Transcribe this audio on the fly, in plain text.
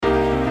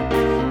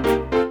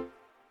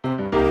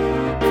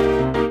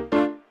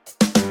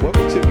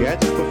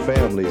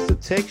Families, the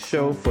tech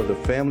show for the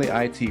family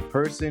IT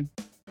person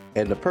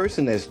and the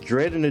person that's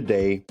dreading the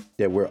day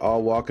that we're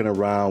all walking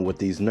around with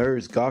these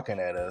nerds gawking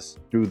at us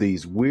through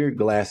these weird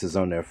glasses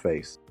on their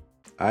face.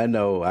 I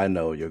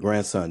know, your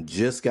grandson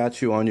just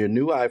got you on your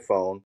new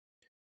iPhone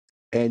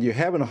and you're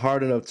having a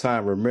hard enough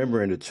time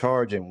remembering to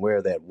charge and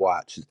wear that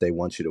watch that they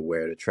want you to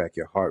wear to track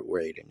your heart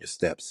rate and your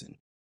steps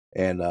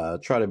and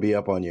try to be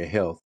up on your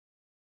health.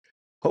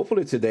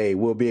 Hopefully today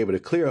we'll be able to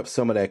clear up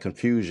some of that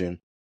confusion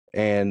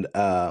and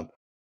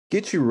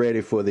get you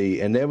ready for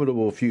the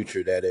inevitable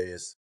future that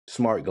is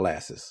smart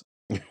glasses.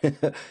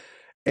 And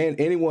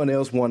anyone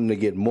else wanting to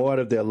get more out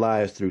of their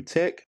lives through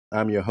tech,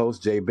 I'm your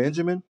host, Jay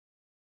Benjamin.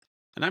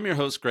 And I'm your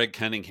host, Greg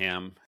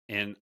Cunningham.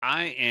 And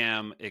I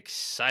am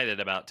excited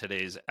about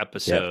today's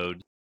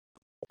episode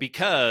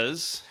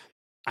because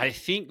I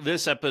think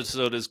this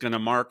episode is going to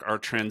mark our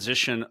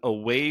transition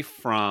away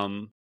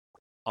from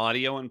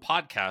audio and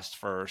podcast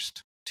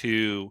first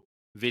to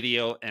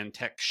video and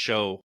tech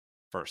show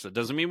first. It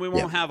doesn't mean we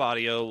won't have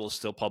audio. We'll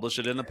still publish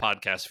it in the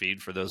podcast feed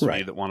for those of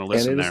you that want to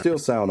listen and it'll still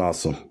sound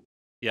awesome.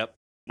 Yep,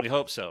 we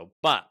hope so.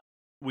 But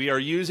we are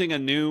using a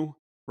new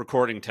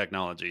recording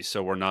technology.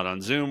 So we're not on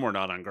Zoom, we're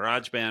not on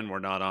GarageBand, we're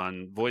not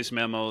on voice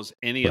memos,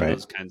 any of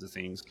those kinds of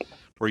things.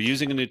 We're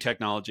using a new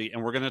technology,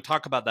 and we're going to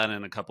talk about that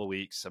in a couple of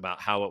weeks, about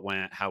how it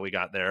went, how we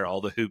got there, all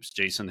the hoops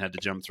Jason had to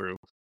jump through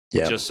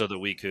just so that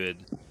we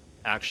could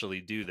actually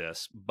do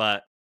this.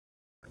 But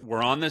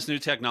we're on this new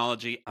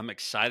technology. I'm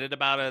excited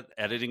about it.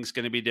 Editing's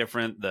going to be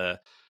different.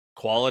 The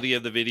quality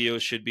of the video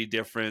should be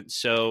different.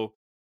 So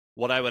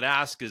what I would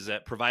ask is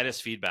that provide us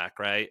feedback,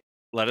 right?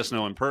 Let us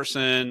know in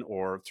person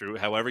or through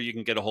however you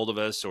can get a hold of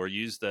us, or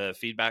use the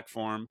feedback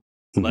form.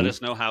 Let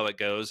us know how it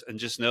goes, and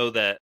just know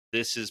that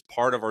this is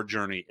part of our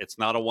journey. It's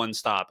not a one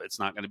stop. It's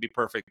not going to be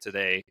perfect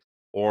today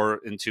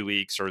or in 2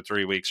 weeks or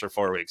 3 weeks or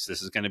 4 weeks.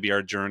 This is going to be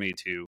our journey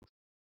to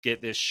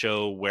get this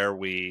show where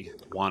we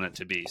want it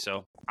to be.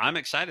 So I'm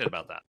excited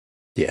about that.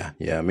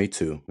 Yeah, me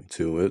too.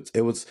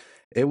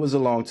 It was a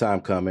long time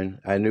coming.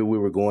 I knew we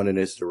were going in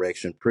this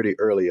direction pretty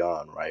early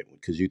on, right?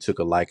 Because you took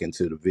a liking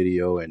to the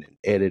video and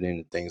editing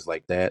and things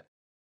like that.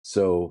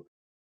 So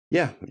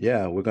yeah,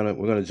 we're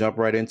gonna jump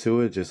right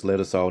into it. Just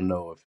let us all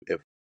know if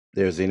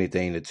there's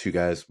anything that you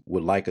guys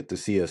would like it to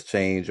see us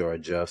change or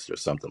adjust or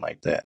something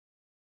like that.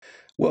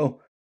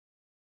 Well,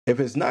 if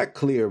it's not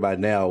clear by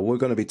now, we're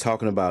going to be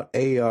talking about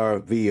AR,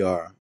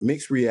 VR,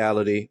 mixed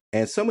reality,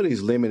 and some of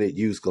these limited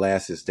use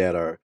glasses that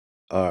are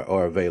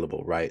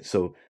available, right?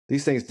 So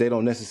these things, they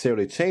don't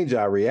necessarily change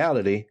our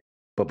reality,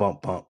 but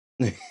bump. But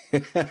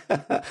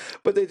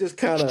they just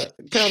kind of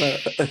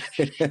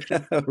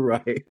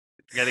right.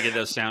 You got to get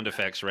those sound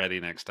effects ready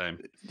next time.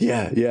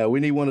 Yeah, we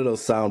need one of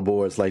those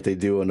soundboards like they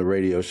do on the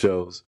radio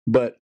shows.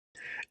 But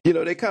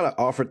they kind of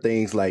offer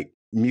things like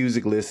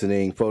music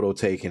listening, photo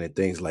taking, and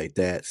things like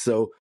that.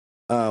 So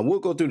we'll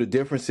go through the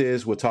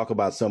differences. We'll talk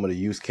about some of the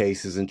use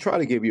cases and try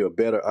to give you a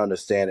better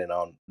understanding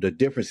on the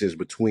differences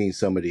between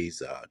some of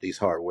these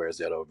hardwares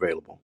that are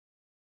available.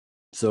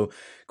 So,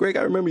 Greg,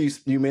 I remember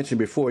you mentioned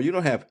before you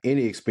don't have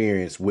any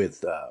experience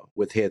with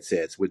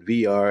headsets, with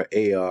VR,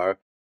 AR,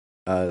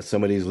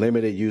 some of these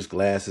limited use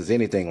glasses,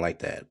 anything like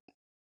that.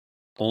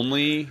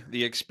 Only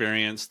the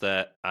experience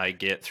that I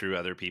get through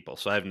other people.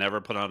 So I've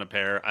never put on a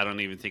pair. I don't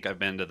even think I've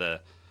been to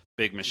the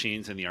big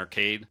machines in the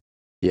arcade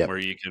where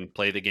you can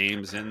play the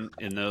games in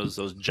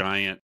those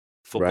giant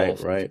football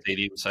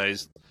stadium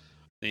sized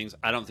things.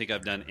 I don't think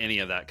I've done any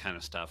of that kind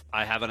of stuff.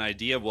 I have an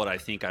idea of what I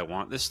think I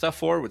want this stuff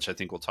for, which I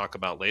think we'll talk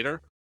about later.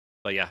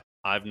 But yeah,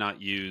 I've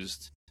not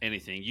used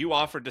anything. You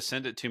offered to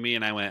send it to me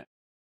and I went,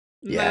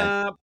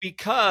 nah,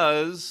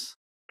 because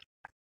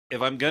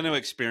if I'm going to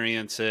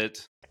experience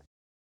it,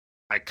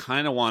 I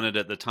kind of wanted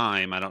at the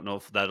time, I don't know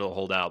if that'll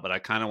hold out, but I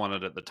kind of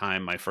wanted at the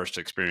time my first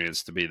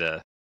experience to be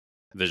the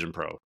Vision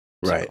Pro.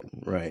 Right.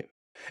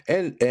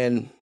 And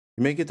you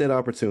may get that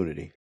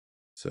opportunity.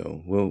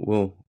 So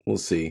we'll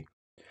see.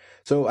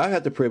 So I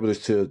had the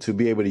privilege to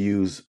be able to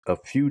use a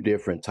few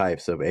different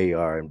types of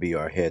AR and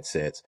VR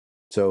headsets.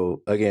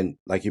 So again,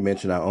 like you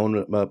mentioned, I own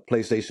a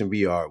PlayStation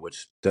VR,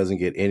 which doesn't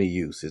get any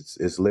use.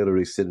 It's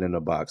literally sitting in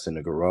a box in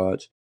the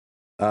garage.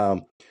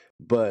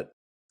 But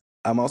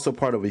I'm also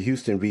part of a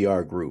Houston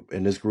VR group,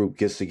 and this group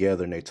gets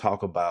together and they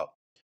talk about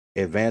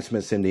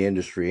advancements in the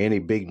industry, any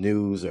big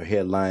news or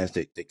headlines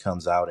that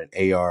comes out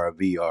in AR or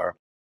VR.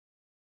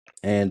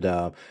 And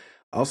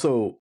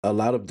also a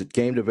lot of the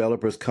game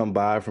developers come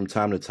by from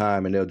time to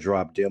time and they'll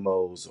drop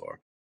demos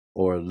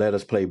or let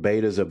us play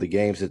betas of the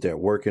games that they're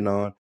working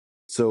on.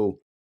 So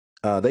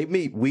they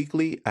meet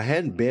weekly. I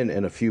hadn't been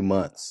in a few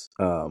months,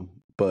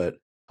 but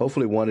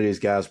hopefully one of these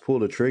guys pull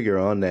the trigger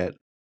on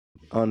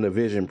the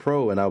Vision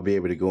Pro, and I'll be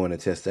able to go in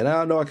and test it. And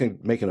I know I can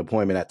make an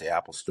appointment at the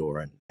Apple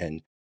Store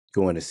and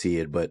go in to see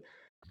it, but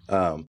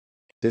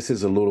this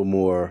is a little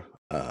more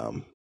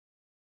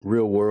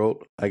real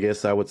world, I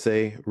guess I would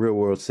say, real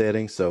world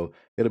setting. So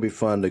it'll be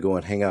fun to go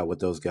and hang out with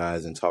those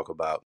guys and talk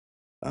about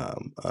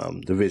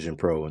the Vision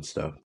Pro and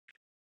stuff.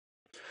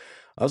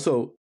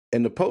 Also,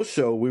 in the post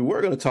show, we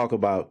were going to talk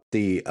about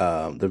the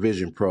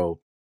Vision Pro,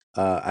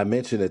 I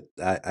mentioned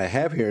that I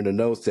have here in the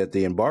notes that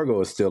the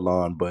embargo is still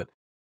on, but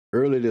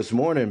early this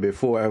morning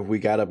before we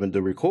got up and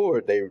to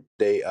record, they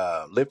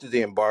lifted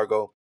the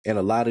embargo, and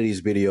a lot of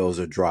these videos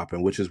are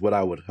dropping, which is what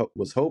I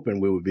was hoping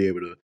we would be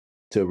able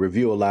to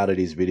review a lot of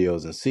these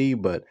videos and see.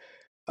 But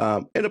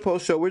in the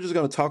post show, we're just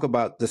going to talk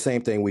about the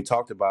same thing we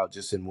talked about,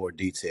 just in more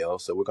detail.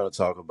 So we're going to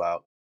talk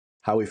about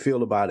how we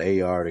feel about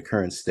AR, the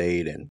current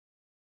state, and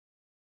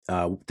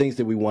things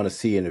that we want to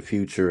see in the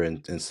future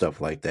and stuff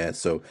like that.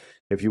 So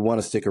if you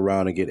want to stick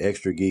around and get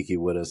extra geeky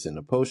with us in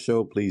the post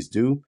show, please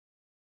do.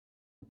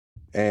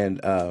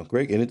 And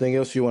Greg, anything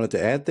else you wanted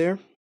to add there?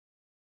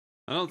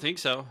 I don't think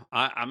so.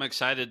 I'm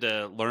excited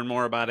to learn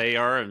more about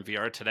AR and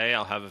VR today.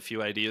 I'll have a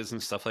few ideas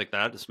and stuff like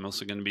that. It's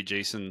mostly going to be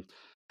Jason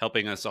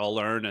helping us all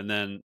learn. And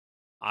then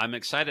I'm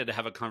excited to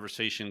have a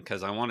conversation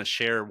because I want to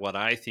share what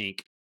I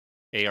think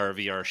AR,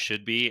 VR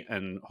should be.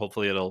 And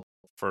hopefully it'll,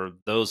 for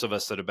those of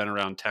us that have been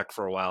around tech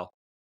for a while,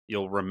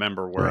 you'll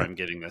remember where Right. I'm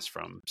getting this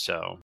from.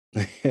 So,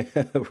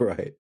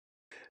 Right.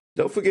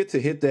 Don't forget to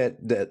hit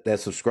that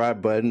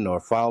subscribe button or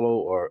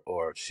follow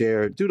or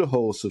share. Do the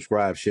whole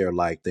subscribe, share,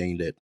 like thing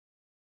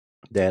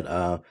that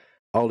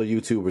all the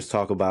YouTubers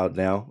talk about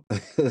now.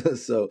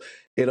 So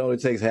it only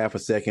takes half a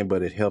second,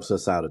 but it helps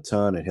us out a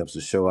ton. It helps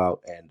the show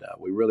out, and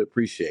we really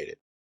appreciate it.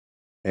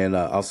 And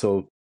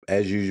also,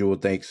 as usual,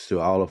 thanks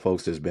to all the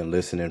folks that's been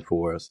listening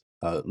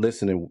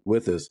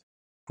with us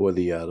for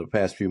the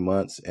past few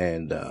months,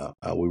 and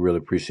we really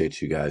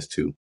appreciate you guys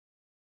too.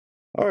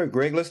 All right,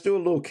 Greg, let's do a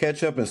little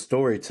catch up and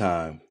story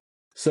time.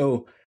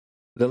 So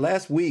the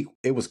last week,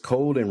 it was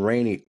cold and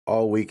rainy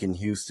all week in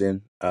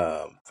Houston.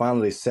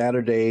 Finally,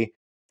 Saturday,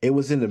 it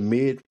was in the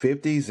mid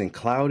 50s and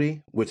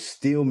cloudy, which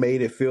still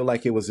made it feel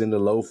like it was in the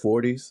low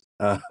 40s.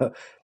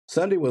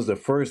 Sunday was the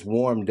first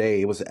warm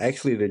day. It was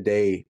actually the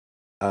day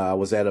I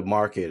was at a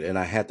market and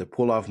I had to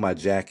pull off my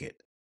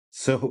jacket.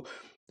 So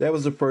that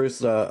was the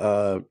first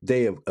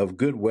day of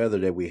good weather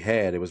that we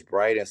had. It was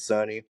bright and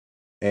sunny.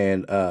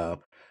 And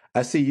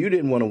I see you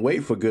didn't want to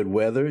wait for good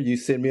weather. You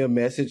sent me a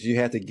message. You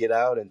had to get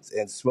out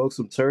and smoke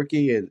some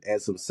turkey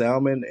and some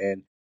salmon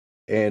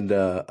and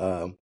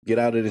get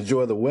out and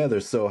enjoy the weather.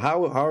 So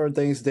how are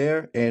things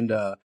there? And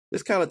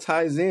this kind of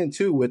ties in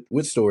too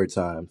with story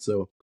time.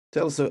 So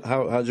tell us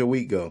how'd your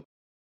week go?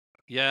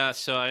 yeah.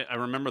 So I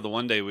remember the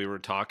one day we were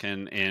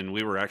talking and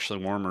we were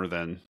actually warmer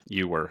than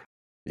you were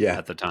Yeah.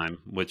 at the time,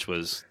 which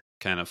was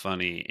kind of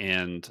funny.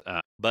 And,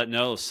 but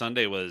no,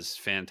 Sunday was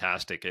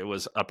fantastic. It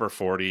was upper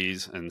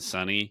 40s and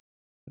sunny.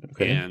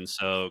 Okay. And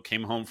so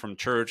came home from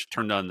church,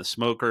 turned on the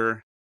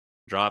smoker,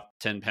 dropped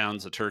 10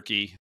 pounds of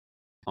turkey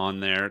on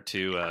there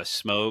to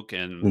smoke.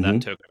 And that Mm-hmm.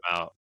 took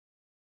about,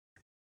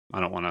 I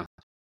don't want to,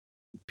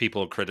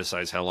 people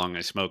criticize how long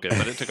I smoke it,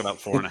 but it took about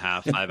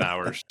 4.5, 5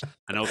 hours.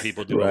 I know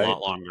people do a Right.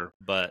 lot longer,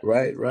 but,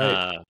 Right. Right.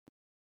 uh,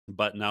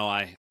 but no,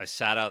 I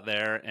sat out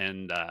there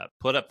and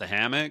put up the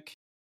hammock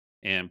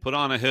and put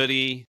on a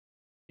hoodie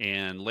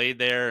and laid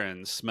there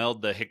and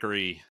smelled the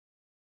hickory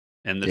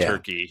and the Yeah.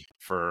 turkey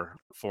for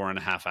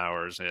 4.5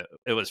 hours.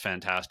 It was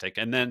fantastic.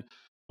 And then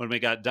when we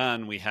got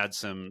done, we had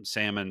some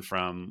salmon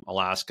from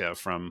Alaska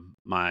from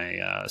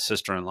my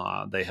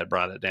sister-in-law. They had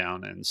brought it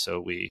down, and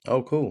so we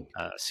Oh, cool.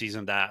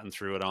 seasoned that and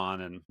threw it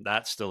on, and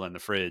that's still in the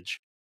fridge.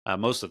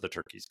 Most of the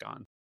turkey's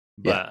gone,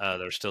 Yeah. but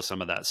there's still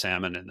some of that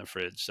salmon in the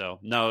fridge. So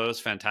no, it was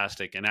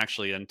fantastic. And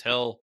actually,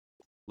 until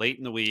late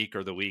in the week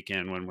or the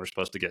weekend when we're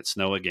supposed to get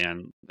snow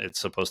again, it's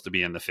supposed to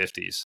be in the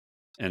 50s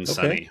and Okay.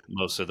 sunny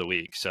most of the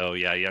week. So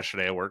yeah,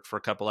 yesterday I worked for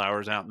a couple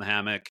hours out in the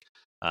hammock.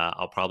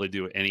 I'll probably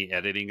do any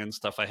editing and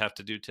stuff I have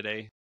to do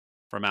today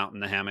from out in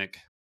the hammock.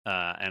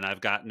 And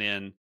I've gotten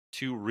in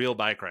 2 real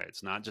bike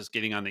rides, not just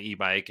getting on the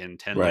e-bike and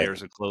 10 Right.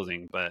 layers of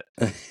clothing, but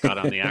got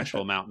on the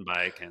actual mountain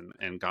bike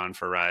and gone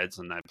for rides.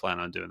 And I plan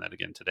on doing that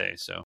again today.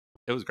 So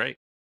it was great.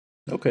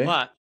 Okay.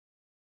 But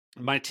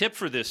my tip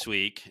for this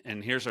week,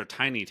 and here's our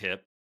tiny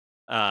tip,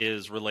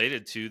 is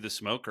related to the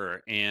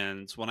smoker.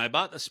 And when I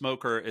bought the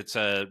smoker, it's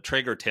a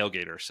Traeger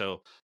tailgater.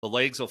 So the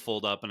legs will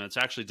fold up and it's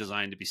actually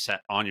designed to be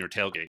set on your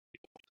tailgate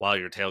while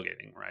you're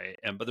tailgating, right?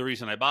 And but the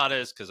reason I bought it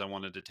is because I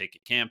wanted to take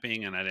it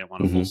camping and I didn't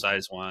want a full Mm-hmm.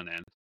 size one.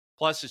 And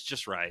plus it's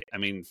just right. I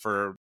mean,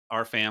 for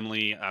our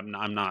family, I'm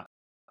not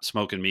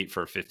smoking meat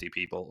for 50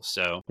 people.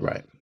 So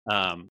Right.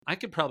 I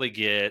could probably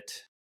get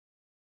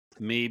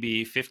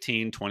maybe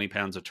 15, 20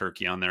 pounds of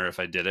turkey on there if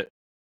I did it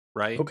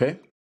right. Okay.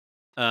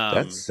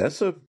 Um,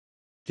 That's a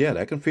yeah,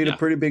 that can feed a yeah,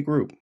 pretty big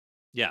group.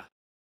 yeah.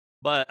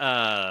 But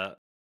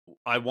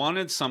I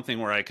wanted something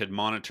where I could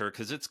monitor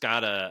because it's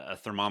got a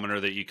thermometer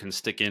that you can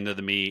stick into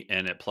the meat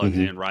and it plugs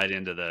Mm-hmm. in right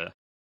into the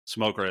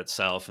smoker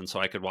itself. And so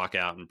I could walk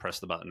out and press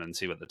the button and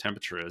see what the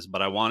temperature is.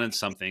 But I wanted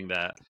something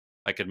that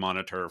I could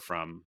monitor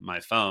from my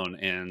phone.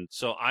 And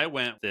so I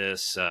went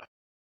this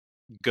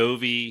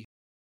Govee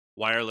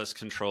wireless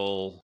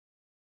control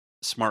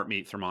smart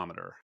meat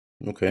thermometer.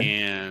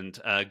 Okay. And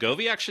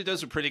Govee actually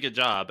does a pretty good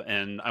job.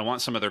 And I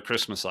want some of their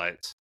Christmas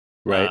lights.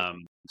 Right.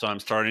 So I'm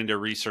starting to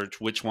research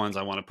which ones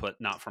I want to put,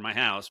 not for my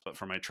house, but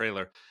for my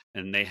trailer.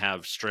 And they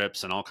have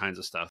strips and all kinds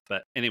of stuff.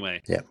 But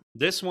anyway, Yeah.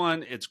 this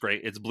one, it's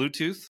great. It's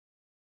Bluetooth.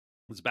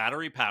 It's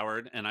battery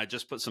powered, and I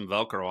just put some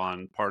Velcro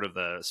on part of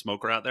the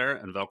smoker out there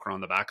and Velcro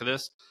on the back of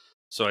this.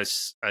 So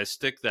I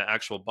stick the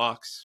actual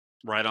box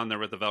right on there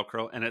with the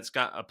Velcro, and it's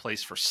got a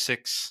place for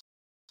 6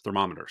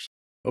 thermometers.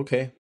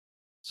 Okay.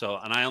 So,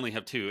 and I only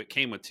have 2. It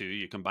came with 2.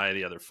 You can buy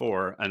the other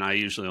 4, and I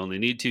usually only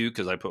need 2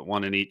 because I put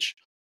 1 in each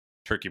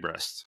turkey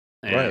breast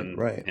Right, and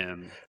right.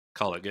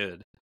 call it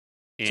good.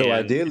 So And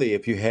ideally,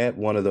 if you had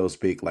one of those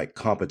big like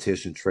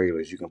competition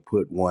trailers, you can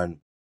put one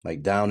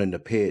like down in the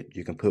pit.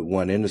 You can put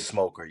one in the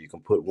smoker. You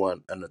can put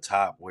one on the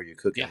top where you're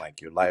cooking yeah,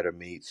 like your lighter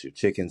meats, your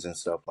chickens and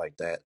stuff like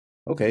that.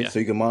 Okay, yeah, so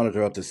you can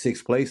monitor up to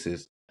 6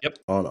 places yep,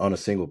 on a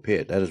single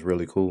pit. That is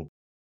really cool.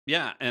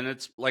 yeah. And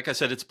it's like I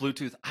said, it's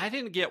Bluetooth. I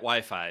didn't get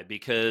Wi-Fi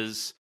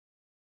because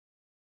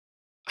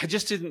I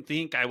just didn't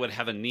think I would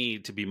have a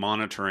need to be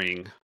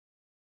monitoring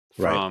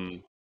Right.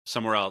 from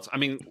somewhere else. I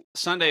mean,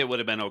 Sunday it would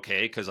have been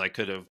okay because I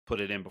could have put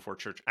it in before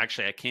church.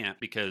 Actually, I can't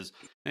because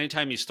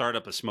anytime you start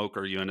up a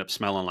smoker, you end up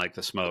smelling like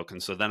the smoke.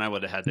 And so then I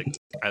would have had to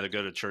either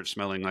go to church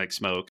smelling like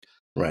smoke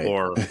Right.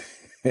 or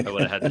I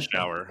would have had to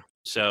shower.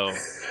 So,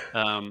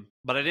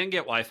 but I didn't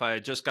get Wi-Fi. I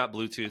just got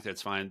Bluetooth.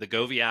 It's fine. The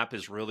Govee app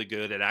is really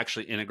good. It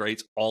actually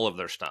integrates all of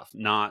their stuff,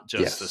 not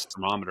just this Yes.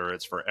 thermometer.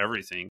 It's for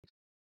everything.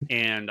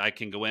 And I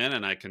can go in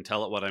and I can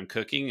tell it what I'm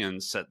cooking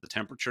and set the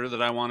temperature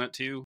that I want it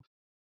to.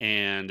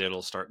 And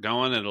it'll start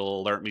going. It'll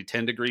alert me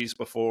 10 degrees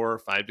before,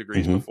 5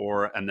 degrees Hmm.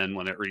 before, and then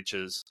when it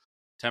reaches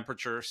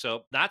temperature.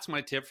 So that's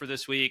my tip for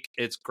this week.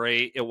 It's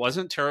great. It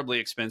wasn't terribly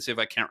expensive.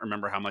 I can't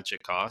remember how much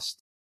it cost.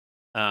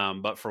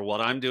 But for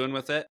what I'm doing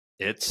with it,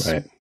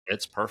 Right.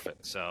 it's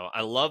perfect. So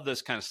I love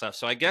this kind of stuff.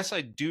 So I guess I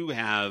do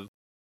have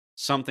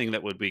something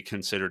that would be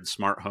considered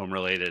smart home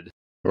related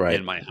in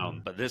Right. my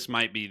home, but this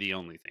might be the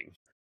only thing.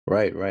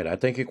 Right. Right. I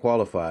think it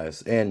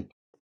qualifies. And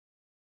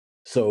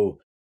so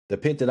the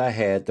pit that I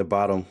had, the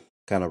bottom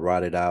kind of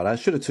rotted out. I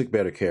should have took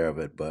better care of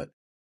it, but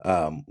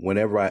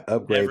whenever I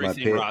upgrade my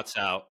Everything pit, rots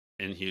out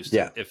in Houston.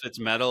 yeah, If it's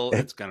metal,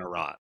 it's going to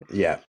rot.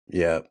 yeah,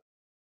 yeah,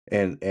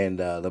 and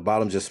the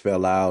bottom just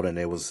fell out, and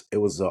it was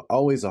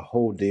always a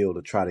whole deal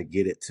to try to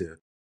get it to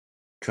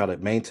try to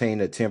maintain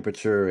the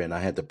temperature, and I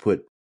had to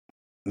put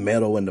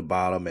metal in the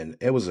bottom, and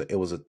it was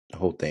a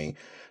whole thing.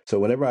 So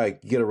whenever I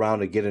get around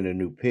to getting a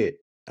new pit,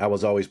 I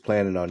was always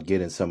planning on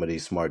getting some of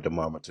these smart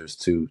thermometers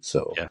too.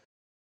 So Yeah.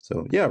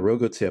 so yeah, real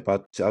good tip.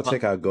 I'll Well,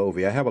 check out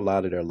Govee. I have a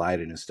lot of their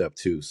lighting and stuff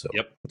too, so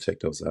yep. I'll check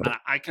those out.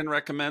 I can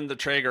recommend the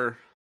Traeger.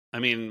 I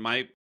mean,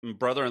 my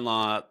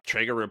brother-in-law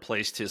Traeger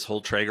replaced his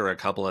whole Traeger a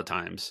couple of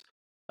times,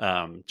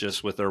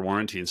 just with their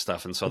warranty and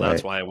stuff, and so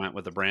that's Right. why I went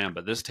with the brand.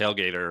 But this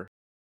tailgater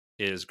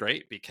is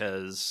great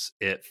because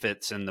it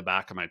fits in the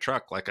back of my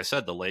truck. Like I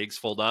said, the legs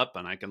fold up,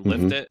 and I can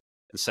lift Hmm. it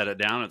and set it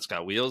down. It's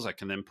got wheels. I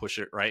can then push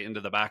it right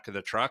into the back of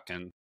the truck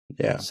and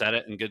Yeah. set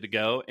it and good to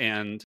go.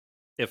 And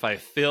if I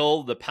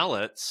fill the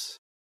pellets,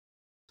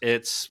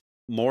 it's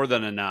more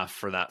than enough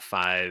for that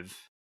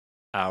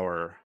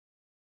 5-hour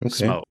Okay.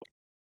 smoke.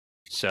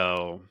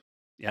 So,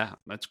 yeah,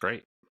 that's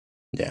great.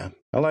 Yeah.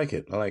 I like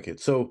it. I like it.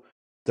 So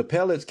the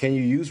pellets, can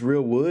you use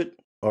real wood,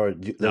 or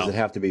does it No,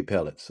 have to be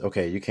pellets?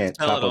 Okay, you can't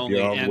pellet chop up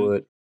your only. own And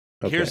wood.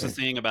 here's the Okay.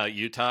 thing about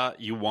Utah,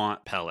 you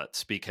want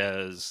pellets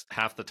because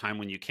half the time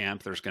when you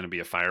camp, there's going to be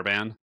a fire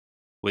ban,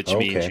 which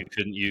means Okay. you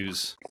couldn't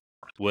use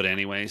wood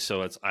anyway.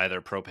 So it's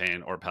either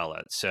propane or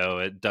pellet. So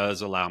it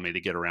does allow me to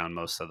get around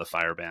most of the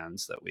fire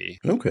bans that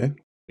Okay.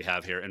 we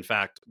have here. In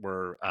fact,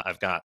 I've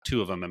got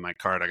 2 of them in my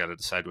cart. I got to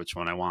decide which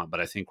one I want, but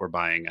I think we're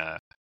buying a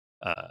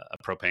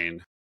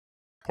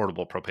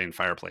portable propane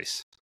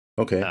fireplace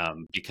Okay.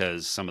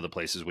 because some of the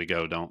places we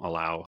go don't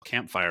allow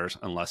campfires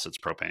unless it's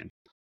propane.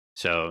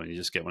 So you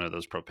just get one of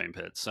those propane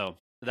pits. So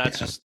that's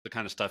Yeah. just the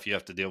kind of stuff you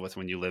have to deal with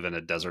when you live in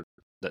a desert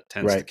that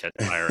tends to Right. catch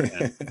fire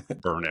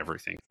and burn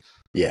everything.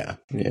 Yeah.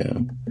 Yeah.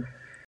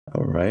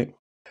 All right.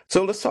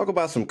 So let's talk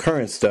about some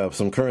current stuff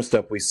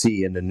we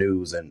see in the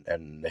news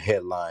and the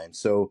headlines.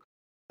 So,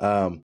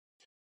 um,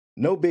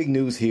 no big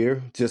news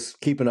here, just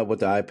keeping up with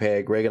the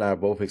iPad. Greg and I are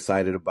both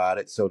excited about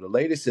it. So the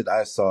latest that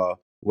I saw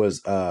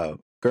was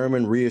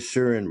Gurman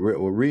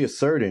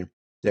reasserting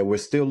that we're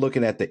still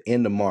looking at the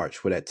end of March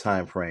for that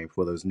time frame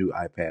for those new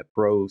iPad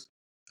Pros.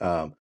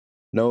 Um,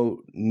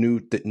 no new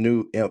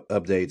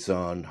updates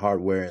on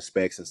hardware and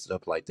specs and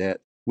stuff like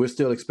that. We're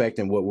still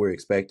expecting what we're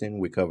expecting.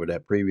 We covered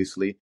that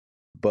previously,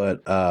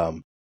 but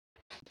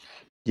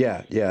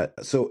yeah, yeah.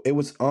 So it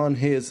was on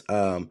his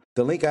the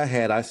link I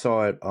had. I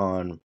saw it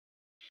on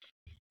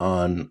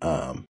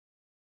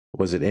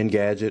was it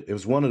Engadget? It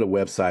was one of the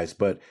websites,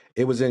 but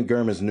it was in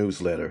Gurman's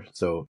newsletter.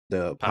 So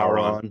the Power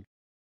on.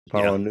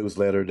 Power Yeah. On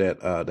newsletter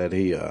that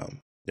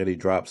he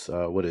drops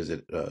what is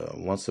it,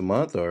 once a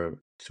month or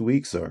 2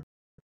 weeks or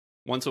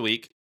Once a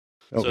week.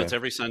 So okay. it's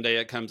every Sunday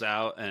it comes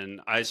out,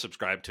 and I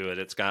subscribe to it.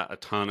 It's got a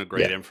ton of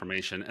great Yeah.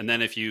 information. And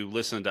then if you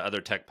listen to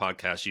other tech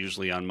podcasts,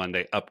 usually on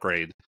Monday,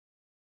 Upgrade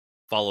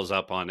follows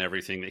up on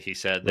everything that he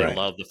said. They Right.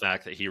 love the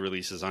fact that he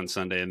releases on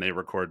Sunday and they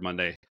record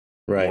Monday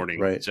Right. morning.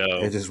 Right. It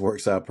So, just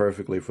works out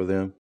perfectly for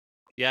them.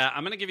 yeah,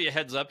 I'm going to give you a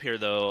heads up here,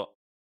 though.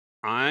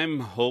 I'm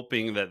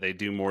hoping that they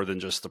do more than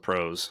just the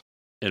pros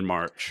in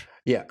March.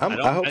 Yeah, I I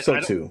don't. hope so I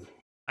don't. too.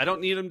 I don't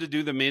need them to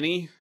do the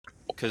mini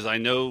because I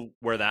know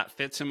where that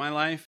fits in my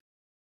life,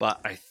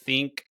 but I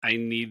think I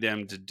need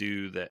them to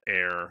do the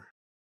Air.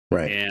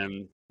 Right.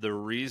 And the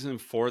reason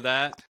for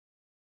that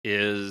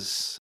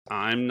is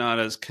I'm not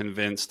as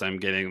convinced I'm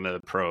getting the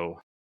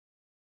Pro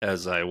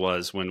as I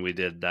was when we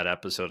did that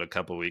episode a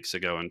couple weeks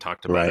ago and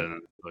talked about it Right.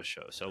 in the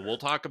show. So we'll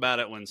talk about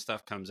it when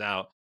stuff comes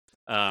out.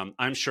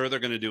 I'm sure they're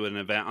going to do an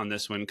event on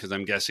this one because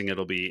I'm guessing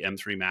it'll be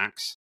M3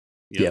 Max,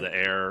 Yep. the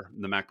Air,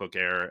 the MacBook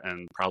Air,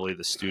 and probably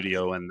the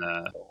Studio and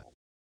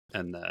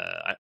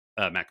the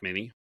Mac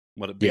Mini.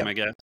 Would it be my Yep.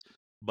 guess?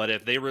 But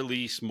if they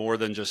release more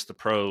than just the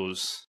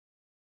Pros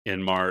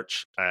in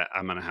March,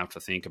 I'm going to have to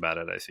think about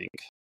it, I think.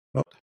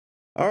 Oh.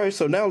 All right.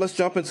 So now let's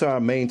jump into our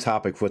main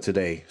topic for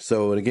today.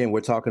 So again,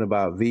 we're talking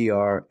about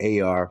VR,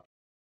 AR,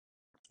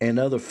 and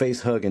other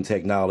face hugging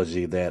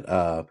technology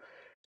that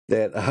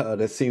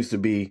seems to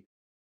be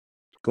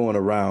going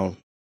around,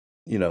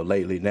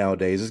 lately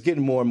nowadays. It's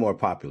getting more and more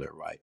popular,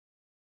 right?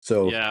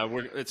 So, Yeah,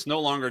 it's no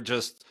longer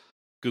just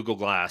Google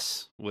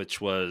Glass,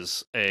 which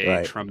was a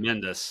right.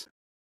 tremendous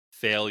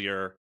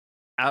failure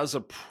as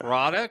a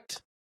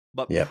product,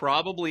 but Yep.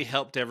 probably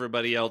helped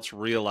everybody else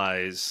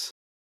realize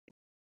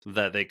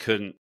that they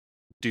couldn't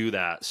do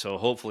that. So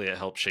hopefully it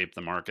helped shape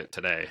the market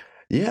today.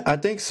 Yeah, I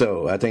think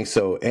so. I think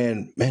so.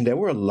 And man, there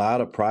were a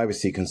lot of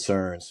privacy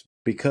concerns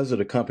because of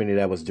the company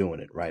that was doing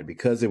it, right?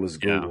 Because it was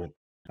Yeah. Google.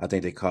 I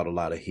think they caught a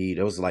lot of heat.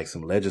 There was like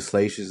some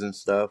legislations and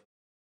stuff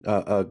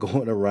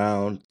going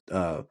around.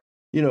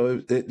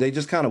 They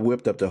just kind of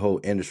whipped up the whole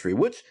industry,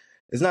 which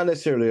is not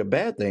necessarily a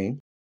bad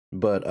thing.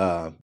 But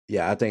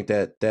yeah, I think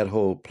that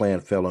whole plan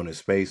fell on its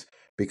face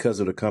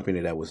because of the company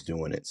that was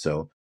doing it.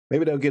 So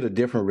maybe they'll get a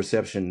different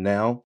reception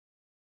now,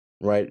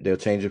 right? They'll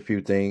change a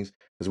few things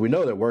because we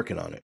know they're working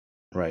on it,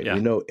 right? Yeah. We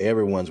know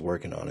everyone's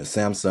working on it.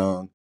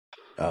 Samsung,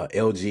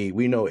 LG,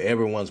 we know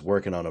everyone's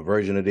working on a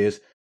version of this,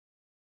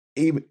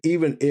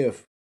 even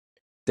if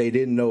they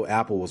didn't know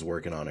Apple was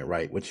working on it,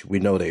 right? Which we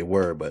know they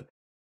were, but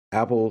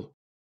Apple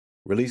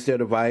released their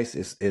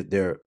device.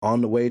 They're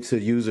on the way to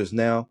users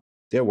now.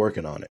 They're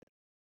working on it.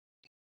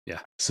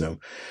 Yeah. So,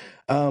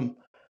 um,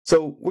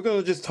 so we're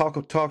gonna just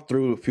talk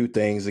through a few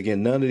things.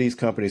 Again, none of these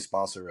companies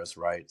sponsor us,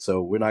 right?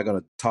 So we're not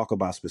gonna talk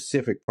about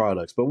specific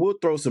products, but we'll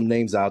throw some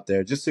names out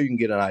there just so you can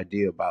get an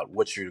idea about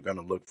what you're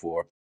gonna look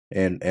for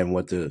and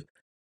what to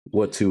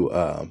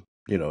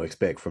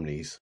expect from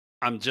these.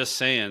 I'm just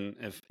saying,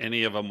 if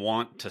any of them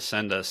want to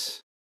send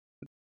us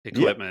Yep,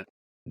 equipment,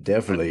 I'd be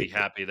definitely.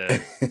 happy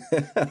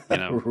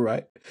to,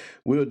 Right.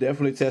 We'll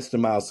definitely test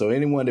them out. So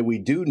anyone that we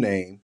do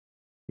name,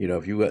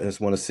 if you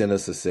just want to send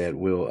us a set,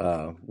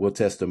 we'll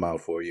test them out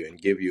for you and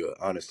give you an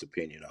honest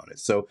opinion on it.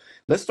 So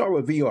let's start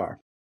with VR,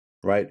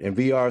 right? And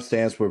VR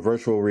stands for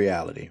virtual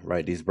reality,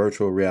 right? These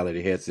virtual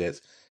reality headsets.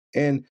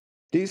 And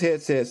these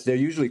headsets, they're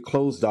usually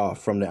closed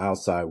off from the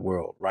outside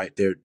world, right?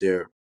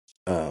 They're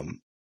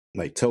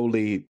like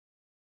totally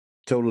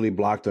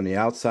blocked on the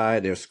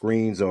outside. Their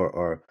screens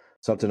or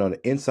something on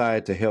the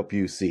inside to help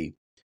you see.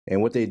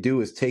 And what they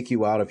do is take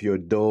you out of your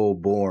dull,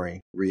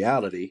 boring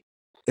reality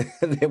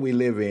that we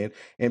live in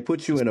and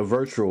put you in a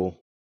virtual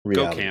go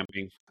reality.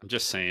 camping. I'm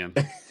just saying.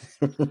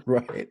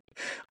 Right.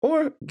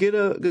 Or get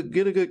a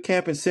good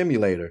camping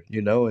simulator,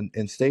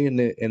 and stay in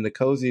the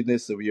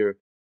coziness of your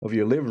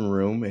living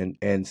room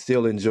and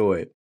still enjoy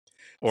it.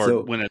 Or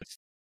So when it's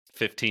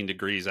 15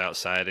 degrees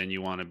outside and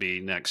you want to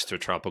be next to a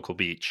tropical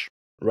beach.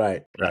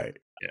 right, That, right.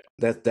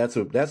 yeah.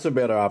 That's a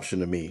better option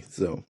to me.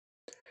 So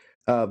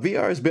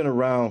VR has been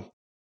around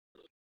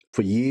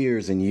for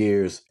years and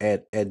years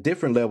at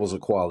different levels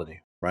of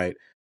quality, right?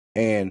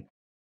 And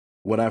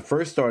when I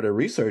first started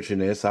researching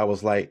this, I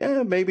was like,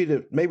 maybe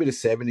the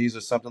 70s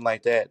or something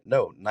like that.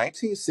 No,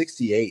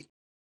 1968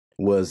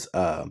 was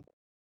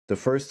the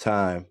first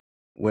time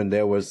when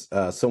there was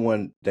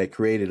someone that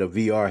created a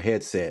VR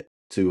headset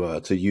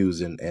to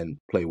use and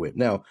play with.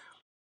 Now,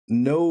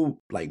 no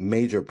like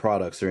major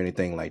products or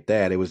anything like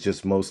that. It was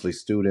just mostly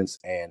students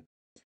and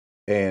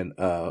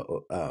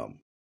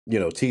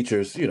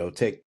teachers,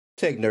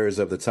 tech nerds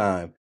of the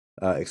time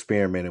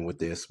experimenting with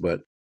this.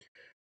 But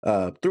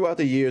throughout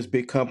the years,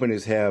 big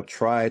companies have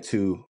tried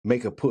to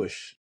make a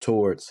push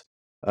towards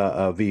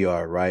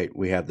VR. Right?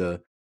 We have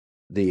the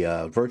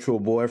Virtual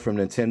Boy from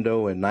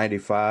Nintendo in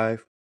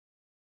 '95,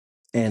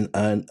 and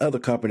other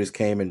companies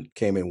came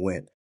and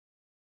went.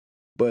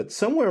 But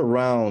somewhere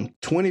around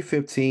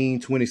 2015,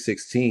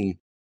 2016,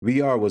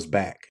 VR was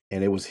back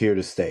and it was here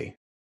to stay.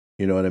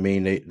 You know what I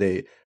mean?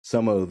 They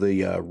some of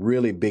the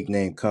really big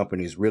name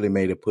companies really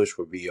made a push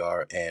for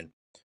VR, and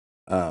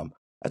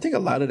I think a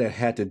lot of that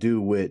had to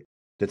do with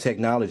the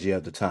technology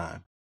of the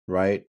time,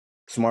 right?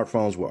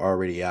 Smartphones were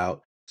already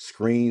out.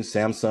 Screens,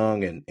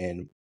 Samsung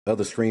and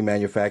other screen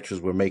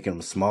manufacturers were making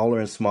them smaller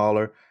and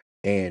smaller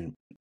and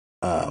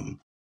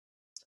um,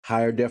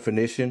 higher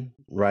definition,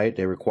 right?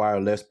 They require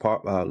less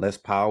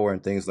power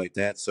and things like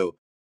that. So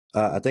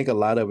I think a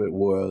lot of it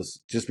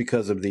was just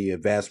because of the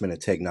advancement in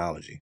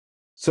technology.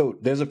 So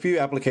there's a few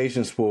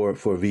applications for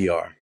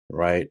VR,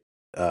 right?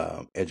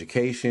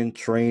 Education,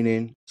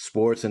 training,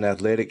 sports and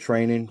athletic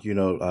training.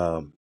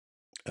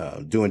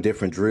 doing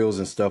different drills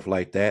and stuff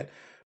like that.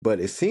 But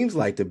it seems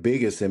like the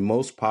biggest and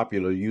most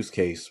popular use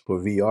case for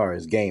VR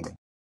is gaming.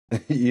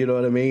 You know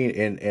what I mean?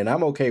 And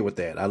I'm okay with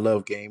that. I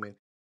love gaming,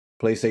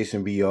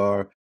 PlayStation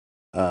VR,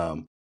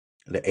 um,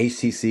 the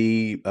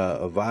HTC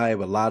Vive.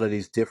 A lot of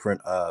these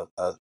different uh,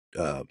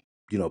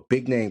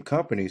 big name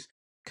companies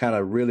kind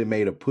of really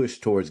made a push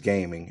towards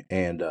gaming,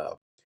 and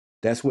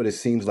that's what it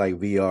seems like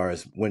VR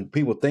is. When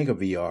people think of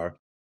VR,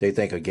 they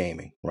think of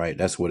gaming, right?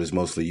 That's what it's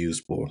mostly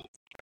used for.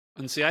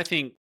 And see, I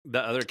think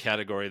the other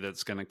category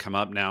that's going to come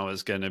up now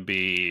is going to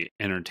be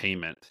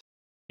entertainment.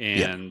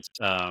 Yeah. And,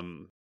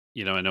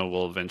 I know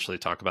we'll eventually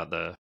talk about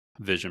the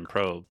Vision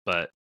Pro,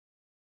 but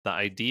the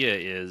idea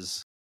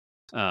is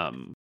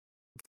um,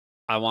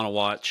 I want to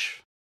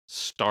watch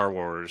Star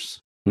Wars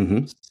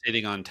Hmm.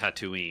 sitting on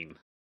Tatooine,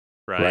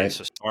 right? Right.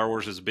 So Star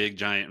Wars is big,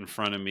 giant in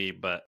front of me,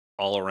 but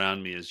all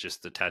around me is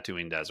just the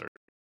Tatooine desert.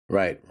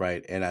 Right.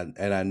 Right. And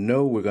I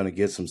know we're going to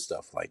get some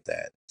stuff like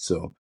that.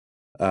 So,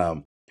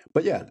 um,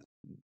 but yeah,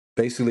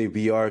 basically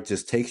VR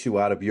just takes you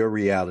out of your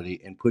reality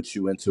and puts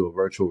you into a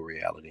virtual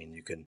reality, and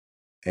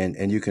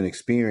you can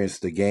experience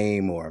the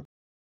game, or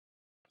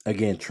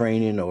again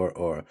training,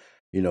 or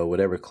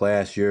whatever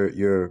class you're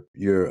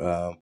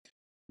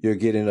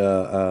getting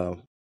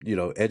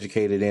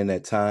educated in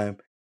that time.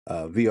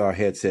 VR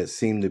headsets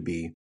seem to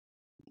be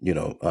you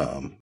know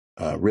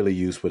really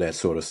used for that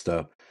sort of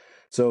stuff.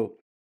 So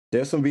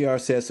there's some VR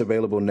sets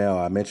available now.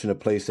 I mentioned the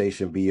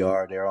PlayStation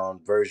VR. They're on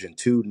version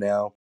 2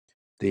 now.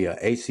 The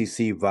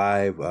HTC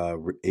Vive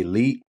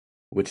Elite,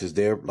 which is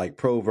their like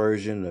pro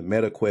version, the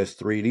Meta Quest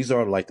 3. These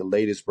are like the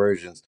latest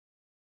versions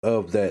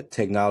of that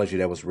technology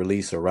that was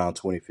released around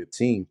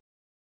 2015.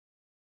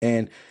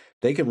 And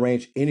they can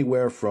range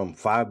anywhere from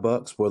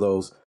 $5 for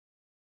those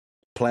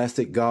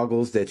plastic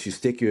goggles that you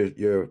stick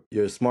your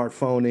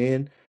smartphone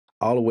in,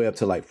 all the way up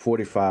to like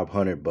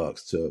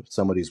 $4,500 to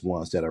some of these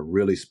ones that are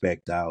really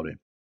specced out and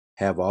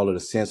have all of the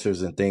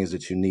sensors and things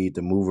that you need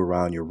to move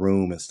around your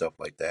room and stuff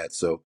like that.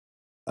 So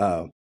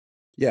uh,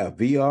 yeah,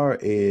 VR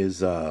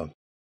is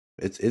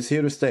it's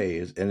here to stay,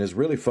 and it's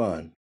really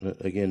fun.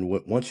 Again,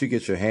 once you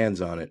get your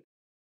hands on it,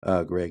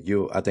 Greg,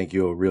 I think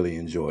you'll really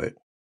enjoy it.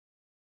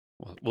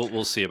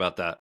 We'll see about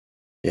that.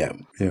 Yeah,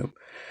 yeah.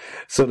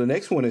 So the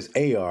next one is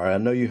AR. I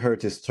know you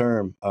heard this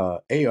term,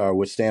 AR,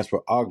 which stands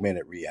for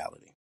augmented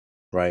reality,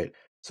 right?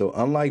 So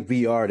unlike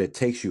VR that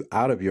takes you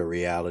out of your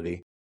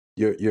reality,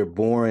 your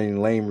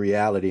boring, lame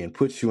reality, and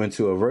puts you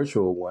into a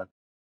virtual one,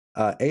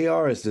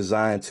 AR is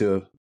designed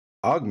to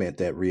augment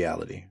that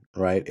reality,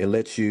 right?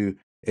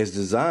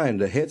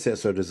 The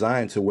headsets are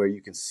designed to where you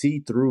can see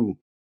through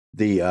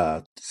the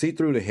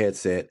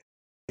headset,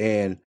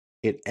 and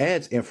it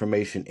adds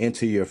information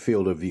into your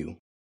field of view,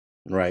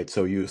 right?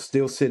 So you're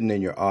still sitting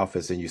in your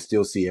office and you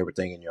still see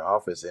everything in your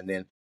office, and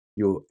then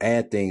you'll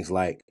add things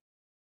like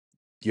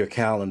your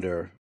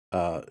calendar,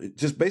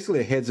 just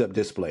basically a heads up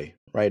display,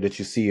 right? That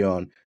you see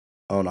on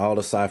all the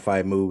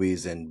sci-fi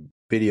movies and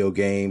video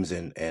games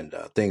and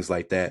things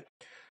like that.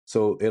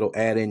 So it'll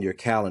add in your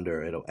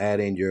calendar, it'll add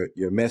in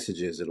your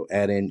messages, it'll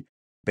add in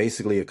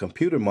basically a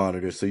computer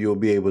monitor, so you'll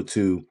be able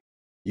to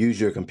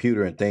use your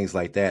computer and things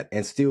like that,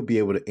 and still be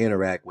able to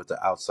interact with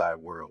the outside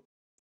world.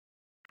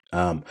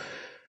 Um,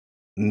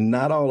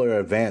 Not all are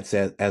advanced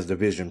as the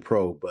Vision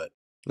Pro, but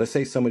let's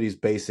say some of these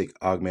basic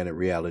augmented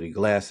reality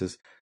glasses.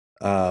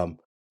 Um,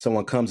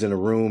 Someone comes in a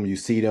room, you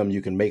see them,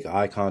 you can make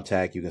eye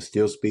contact, you can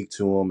still speak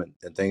to them,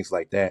 and things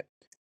like that,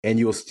 and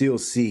you'll still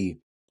see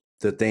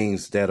the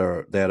things that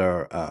are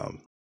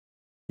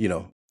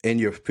in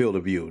your field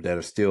of view, that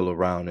are still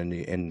around in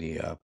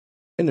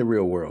the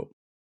real world.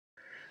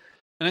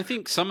 And I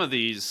think some of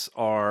these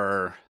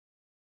are,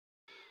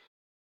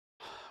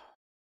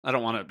 I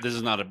don't want to, this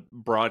is not a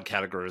broad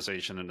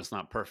categorization and it's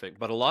not perfect,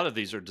 but a lot of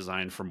these are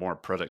designed for more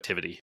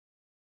productivity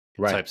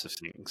Right. types of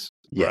things,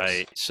 Yes.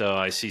 right? So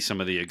I see some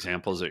of the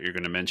examples that you're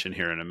going to mention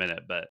here in a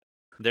minute, but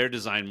they're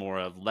designed more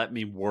of let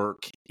me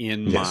work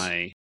in Yes.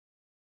 my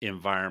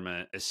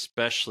environment,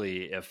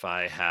 especially if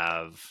I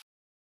have,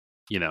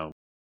 you know,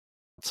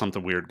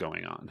 something weird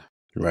going on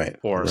Right.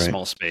 or a Right.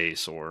 small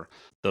space or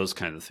those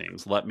kind of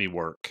things. Let me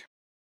work.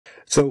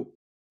 So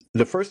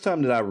the first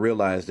time that I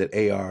realized that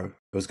AR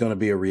was going to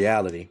be a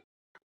reality,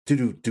 do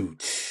do do.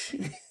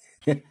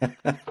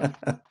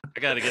 I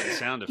got to get the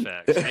sound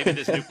effects. Maybe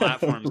this new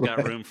platform's got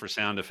Right. room for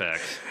sound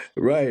effects.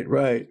 Right,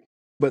 right.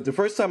 But the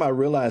first time I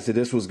realized that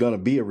this was going to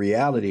be a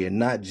reality and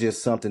not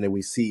just something that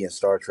we see in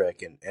Star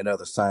Trek and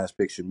other science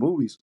fiction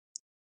movies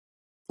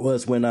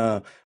was when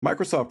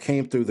Microsoft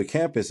came through the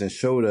campus and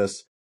showed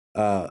us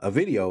a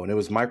video, and it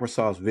was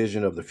Microsoft's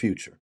vision of the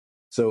future.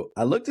 So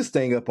I looked this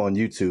thing up on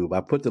YouTube.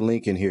 I put the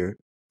link in here.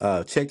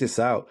 Check this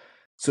out.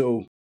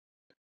 So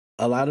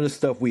a lot of the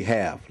stuff we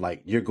have,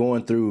 like they're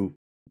going through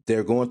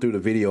the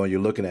video and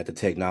you're looking at the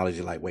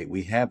technology like, wait,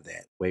 we have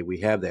that. Wait, we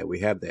have that. We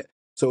have that.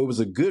 So it was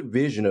a good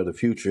vision of the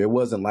future. It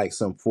wasn't like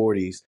some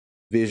 40s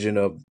vision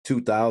of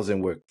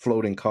 2000 with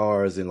floating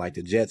cars and like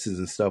the Jetsons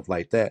and stuff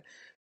like that.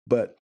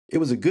 But it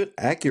was a good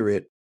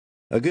accurate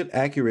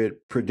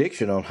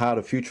prediction on how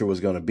the future was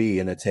going to be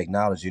in the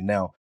technology.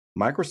 Now,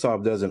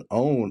 Microsoft doesn't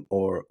own,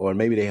 or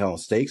maybe they own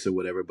stakes or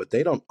whatever, but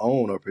they don't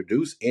own or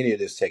produce any of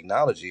this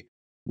technology.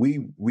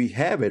 We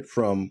have it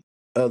from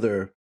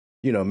other,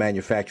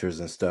 manufacturers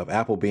and stuff,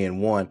 Apple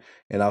being one.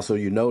 And also,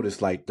 you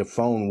notice like the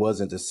phone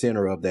wasn't the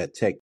center of that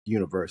tech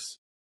universe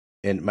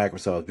in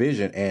Microsoft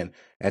vision, and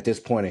at this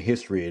point in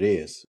history it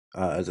is,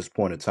 at this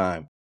point in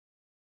time.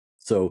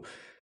 So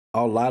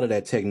a lot of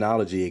that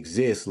technology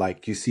exists.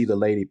 Like you see the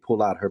lady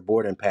pull out her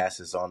boarding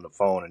passes on the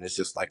phone, and it's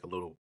just like a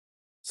little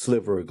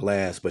sliver of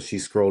glass, but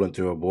she's scrolling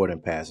through her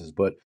boarding passes.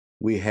 But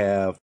we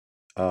have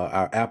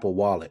our Apple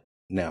Wallet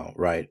now,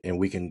 right? And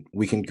we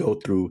can go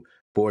through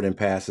boarding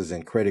passes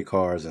and credit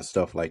cards and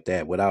stuff like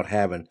that without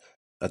having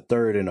a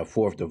third and a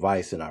fourth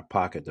device in our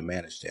pocket to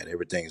manage that.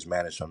 Everything is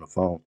managed on the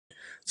phone.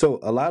 So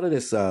a lot of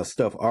this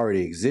stuff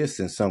already exists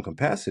in some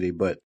capacity,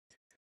 but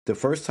the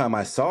first time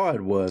I saw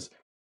it was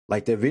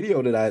like the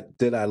video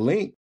that I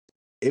linked.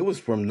 It was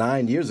from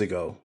 9 years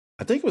ago.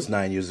 I think it was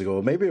 9 years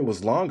ago. Maybe it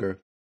was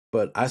longer,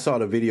 but I saw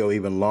the video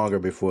even longer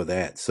before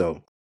that.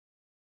 So,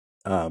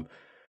 um,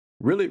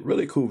 really,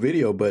 really cool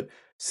video. But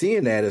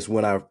seeing that is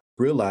when I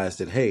realized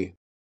that, hey,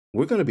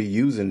 we're going to be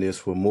using this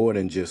for more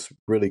than just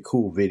really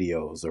cool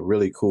videos or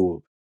really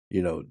cool,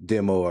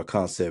 demo or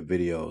concept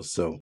videos.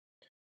 So,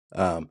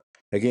 um,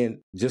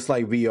 again, just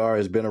like VR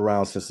has been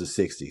around since the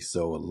 60s,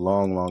 so a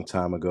long, long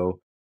time ago.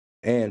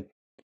 And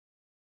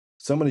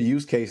some of the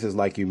use cases,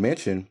 like you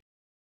mentioned,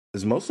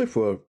 is mostly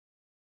for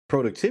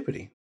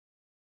productivity,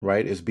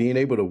 right? Is being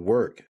able to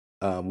work.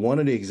 One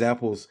of the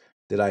examples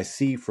that I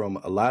see from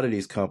a lot of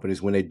these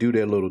companies when they do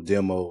their little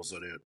demos or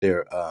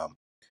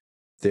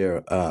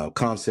their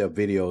concept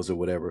videos or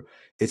whatever,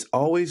 it's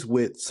always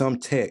with some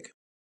tech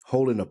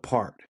holding a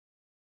part,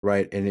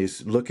 right? And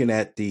it's looking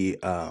at the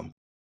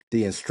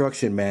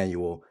instruction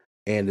manual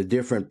and the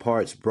different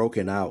parts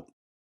broken out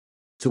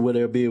to where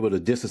they'll be able to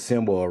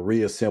disassemble or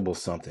reassemble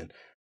something.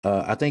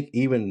 I think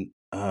even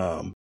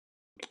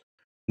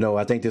no,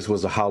 I think this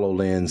was a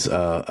HoloLens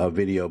a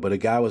video, but a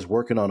guy was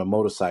working on a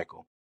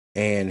motorcycle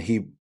and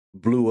he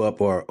blew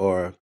up,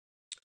 or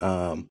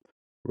um,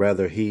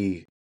 rather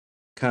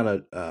kind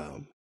of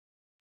um,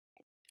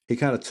 he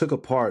kind of took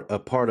apart a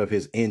part of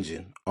his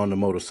engine on the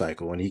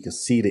motorcycle, and he can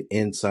see the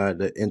inside,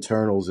 the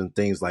internals, and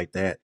things like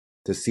that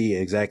to see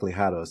exactly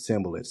how to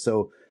assemble it.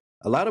 So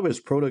a lot of it is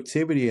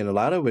productivity, and a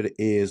lot of it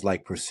is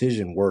like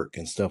precision work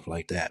and stuff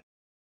like that.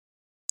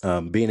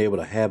 Being able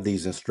to have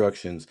these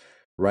instructions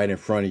right in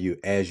front of you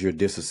as you're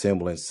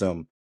disassembling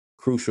some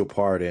crucial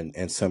part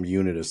and some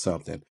unit or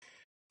something.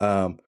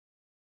 Um,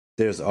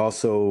 there's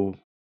also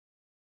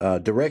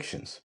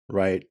directions,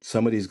 right?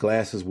 Some of these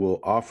glasses will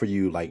offer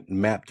you like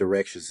map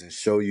directions and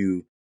show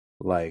you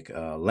like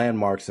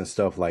landmarks and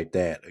stuff like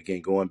that.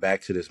 Again, going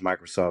back to this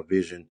Microsoft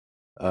Vision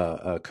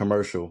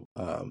commercial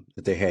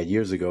that they had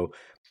years ago,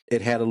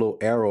 it had a little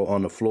arrow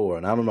on the floor.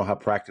 And I don't know how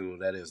practical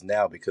that is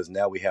now, because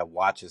now we have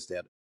watches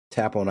that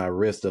tap on our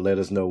wrist to let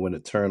us know when to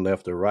turn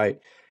left or right.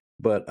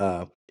 But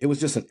it was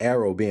just an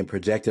arrow being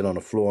projected on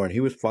the floor, and he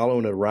was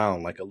following it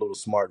around like a little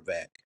smart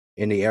vac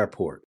in the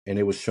airport, and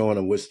it was showing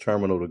him which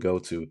terminal to go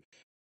to,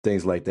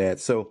 things like that.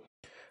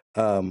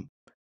 Um,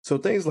 so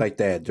things like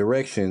that,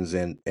 directions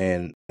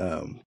and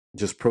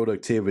just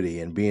productivity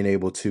and being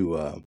able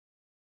to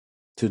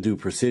do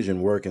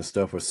precision work and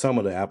stuff are some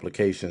of the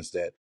applications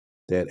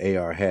that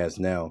AR has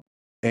now.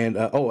 And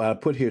I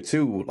put here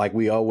too, like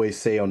we always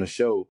say on the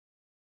show,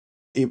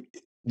 if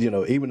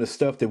even the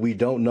stuff that we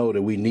don't know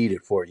that we need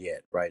it for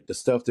yet, right? The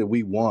stuff that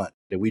we want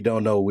that we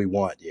don't know we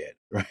want yet,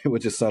 right?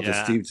 Which is something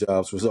Yeah. Steve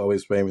Jobs was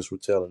always famous for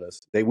telling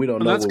us. We don't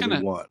And know that's what we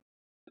gonna want.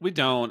 we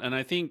don't. And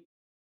I think,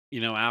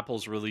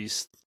 Apple's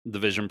released the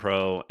Vision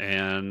Pro,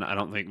 and I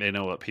don't think they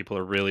know what people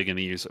are really going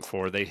to use it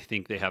for. They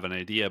think they have an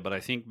idea, but I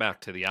think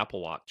back to the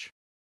Apple Watch,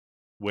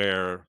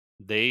 where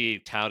they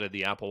touted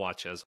the Apple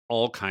Watch as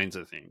all kinds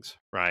of things,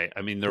 right?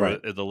 I mean, Right.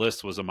 the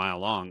list was a mile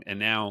long, and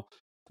now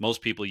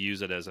most people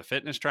use it as a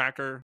fitness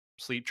tracker,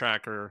 sleep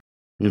tracker,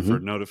 and for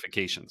Mm-hmm.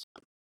 notifications,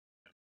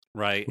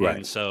 right? Right.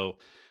 And so,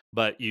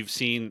 but you've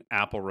seen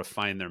Apple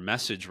refine their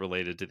message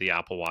related to the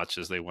Apple Watch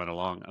as they went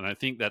along, and I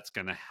think that's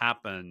going to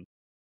happen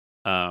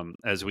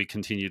as we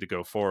continue to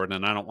go forward.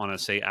 And I don't want to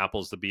say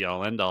Apple's the be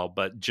all end all,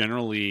 but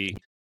generally,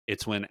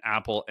 it's when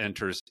Apple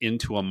enters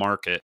into a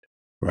market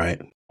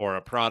Right. or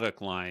a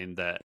product line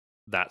that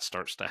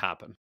starts to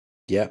happen.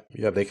 Yeah.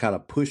 Yeah. They kind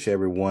of push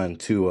everyone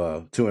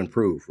to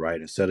improve,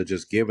 right? Instead of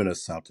just giving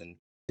us something,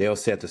 they'll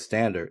set the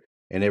standard,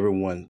 and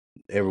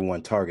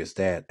everyone targets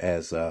that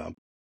as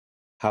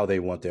how they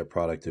want their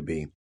product to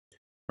be.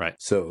 Right.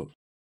 So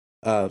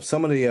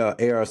some of the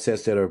AR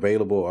sets that are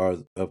available are,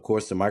 of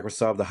course, the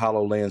Microsoft, the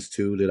HoloLens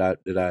 2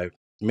 that I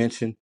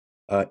mentioned,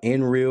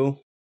 InReal.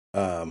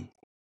 Um,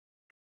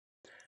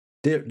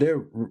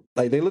 they're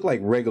like, they look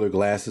like regular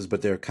glasses,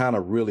 but they're kind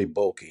of really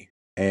bulky.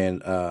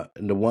 And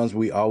the ones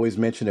we always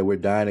mention that we're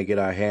dying to get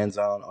our hands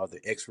on are the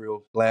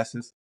X-Real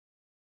glasses,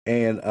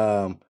 and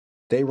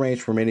they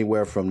range from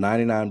anywhere from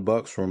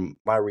 $99 from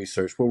my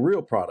research for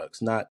real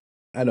products. Not,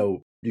 I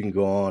know you can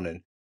go on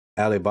and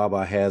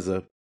Alibaba has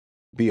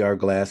VR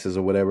glasses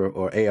or whatever,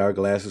 or AR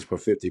glasses for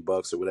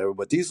 $50 or whatever.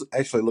 But these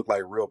actually look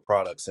like real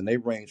products, and they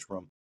range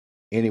from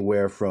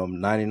anywhere from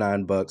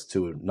 $99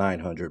 to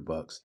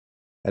 $900.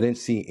 I didn't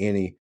see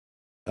any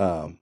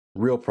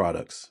real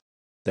products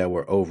that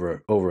were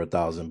over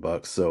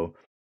 $1,000. So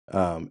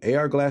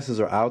AR glasses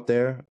are out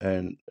there,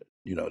 and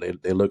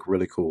they look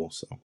really cool.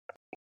 So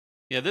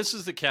yeah, this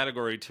is the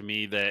category to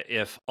me that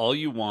if all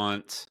you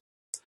want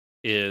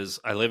is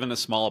I live in a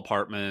small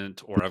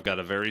apartment, or I've got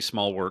a very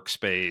small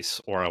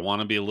workspace, or I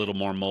want to be a little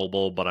more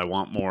mobile, but I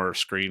want more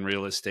screen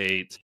real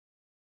estate.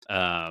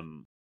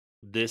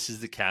 This is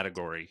the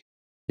category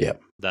yeah,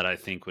 that I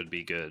think would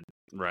be good,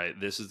 right?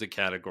 This is the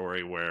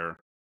category where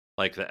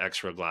like the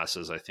extra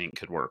glasses I think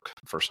could work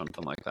for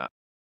something like that.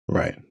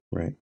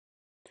 right.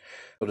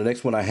 So the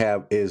next one I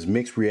have is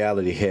mixed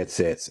reality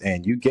headsets,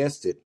 and you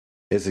guessed it,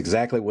 it's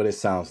exactly what it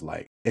sounds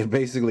like. It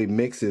basically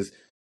mixes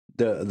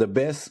the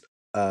best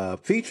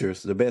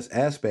features, the best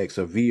aspects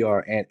of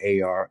VR and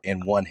AR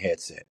in one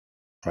headset,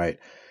 right?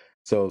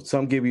 So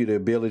some give you the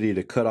ability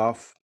to cut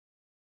off,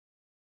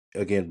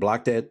 again,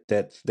 block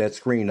that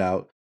screen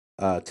out,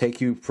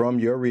 take you from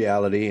your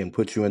reality and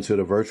put you into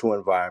the virtual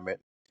environment,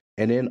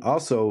 and then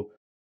also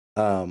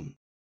um,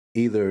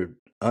 either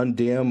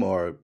undim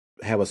or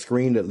have a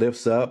screen that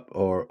lifts up,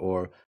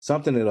 or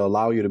something that'll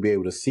allow you to be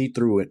able to see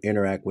through and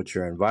interact with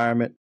your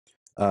environment.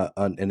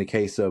 In the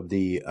case of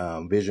the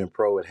Vision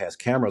Pro, it has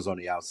cameras on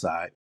the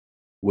outside,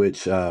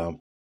 which allow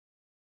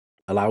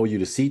you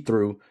to see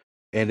through.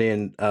 And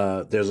then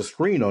there's a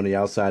screen on the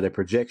outside that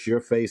projects your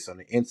face on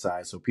the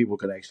inside, so people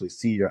can actually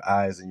see your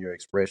eyes and your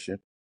expression.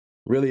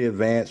 Really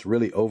advanced,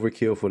 really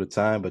overkill for the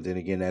time, but then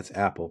again, that's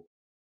Apple,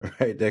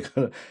 right? They're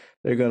gonna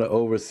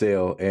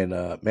oversell, and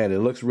man, it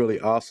looks really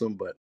awesome.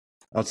 But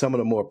on some of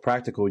the more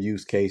practical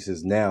use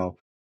cases now,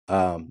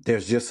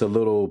 there's just a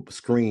little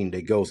screen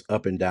that goes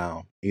up and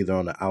down, either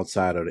on the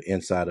outside or the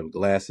inside of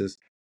glasses,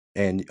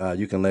 and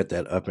you can let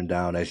that up and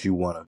down as you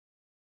want to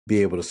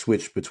be able to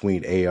switch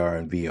between AR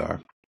and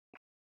VR.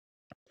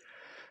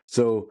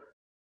 So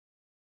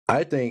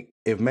I think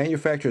if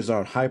manufacturers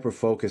aren't hyper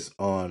focused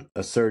on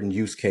a certain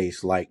use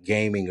case like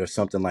gaming or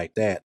something like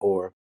that,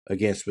 or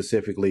again,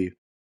 specifically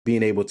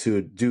being able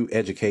to do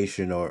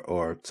education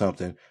or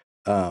something,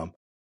 um,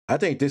 I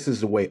think this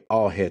is the way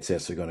all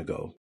headsets are going to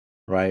go,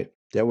 right?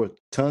 There were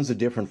tons of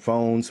different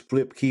phones,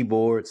 flip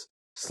keyboards,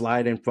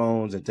 sliding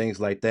phones, and things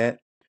like that.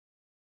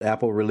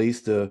 Apple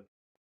released the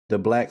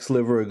black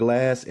sliver of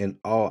glass, and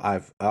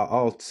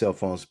all cell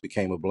phones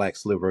became a black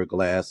sliver of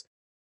glass.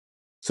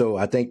 So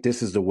I think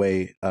this is the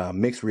way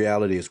mixed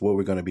reality is what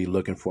we're going to be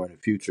looking for in the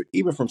future,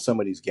 even from some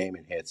of these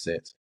gaming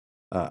headsets.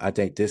 I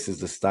think this is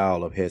the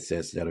style of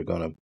headsets that are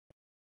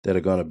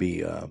gonna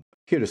be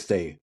here to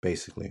stay,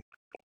 basically.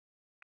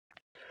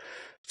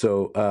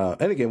 So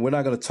and again, we're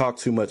not going to talk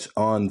too much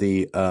on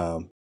the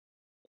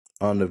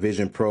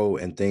Vision Pro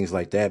and things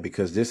like that,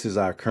 because this is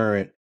our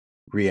current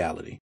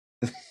reality.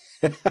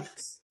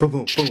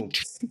 Boom, boom, boom.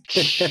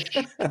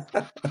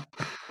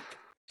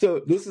 So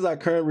this is our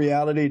current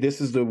reality. This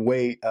is the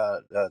way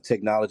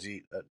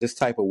technology, this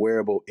type of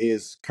wearable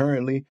is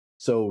currently.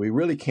 So we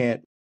really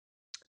can't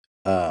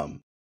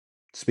um,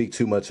 speak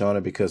too much on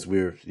it, because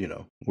we're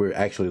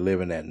actually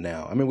living that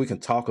now. I mean, we can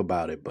talk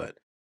about it, but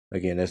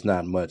again, there's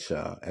not much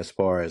as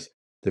far as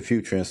the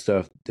future and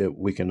stuff that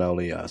we can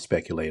only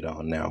speculate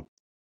on now.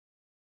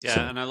 Yeah,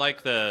 So and I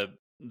like the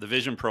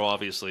Vision Pro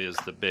obviously is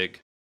the big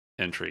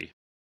entry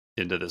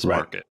into this right,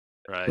 market,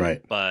 right?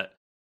 right, But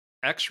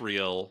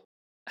XReal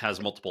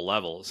has multiple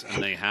levels,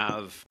 and they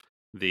have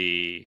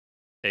the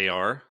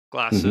AR hmm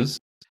glasses,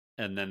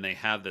 and then they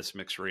have this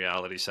mixed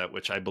reality set,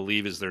 which I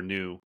believe is their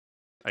new.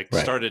 I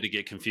right, started to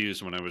get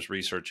confused when I was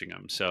researching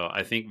them. So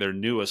I think their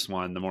newest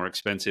one, the more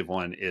expensive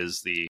one,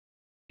 is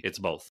it's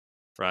both,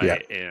 yeah,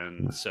 right?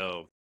 And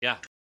so yeah,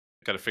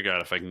 got to figure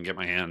out if I can get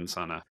my hands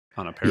on a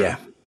pair yeah,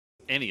 of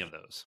any of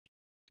those.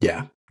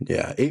 yeah.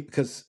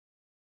 Because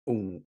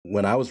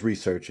when I was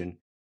researching,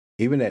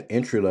 even that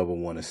entry level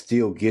one to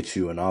still get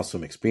you an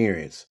awesome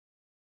experience.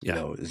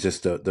 Yeah. It's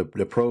just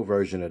the pro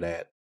version of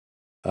that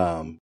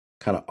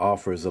kind of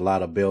offers a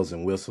lot of bells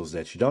and whistles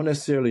that you don't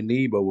necessarily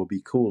need, but would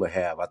be cool to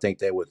have. I think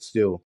that would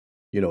still,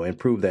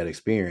 improve that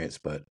experience.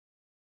 But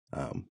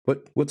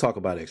we'll talk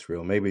about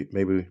X-Real. Maybe,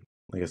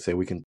 like I said,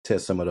 we can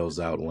test some of those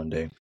out one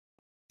day.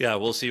 Yeah,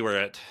 we'll see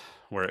where it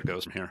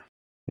goes from here.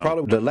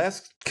 Probably the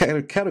last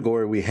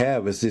category we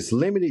have is this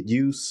limited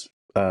use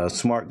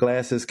smart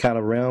glasses kind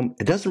of realm.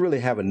 It doesn't really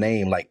have a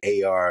name like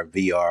AR,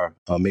 VR,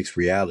 mixed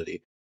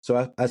reality.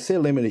 So I say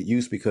limited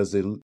use because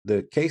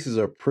the cases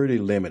are pretty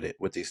limited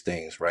with these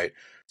things, right?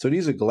 So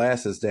these are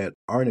glasses that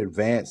aren't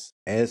advanced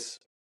as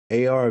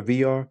AR,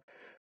 VR.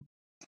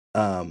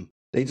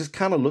 They just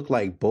kind of look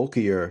like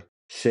bulkier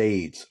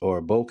shades or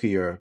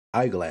bulkier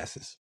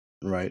eyeglasses,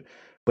 right?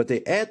 But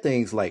they add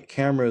things like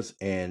cameras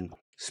and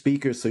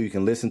speakers so you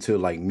can listen to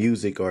like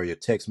music or your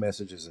text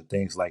messages and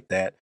things like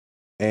that.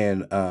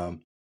 And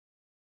um,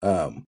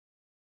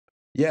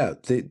 yeah,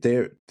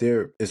 they're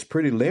it's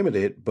pretty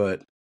limited,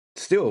 but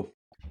still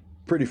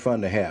pretty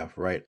fun to have,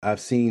 right? I've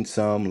seen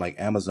some, like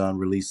Amazon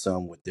release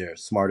some with their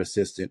smart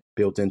assistant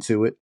built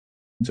into it,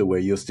 to where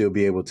you'll still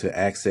be able to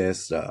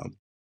access,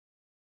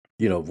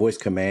 voice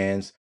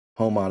commands,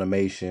 home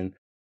automation,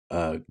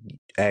 uh,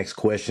 ask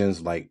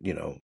questions like,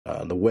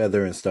 the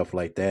weather and stuff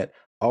like that,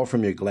 all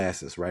from your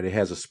glasses, right? It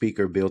has a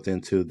speaker built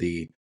into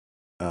the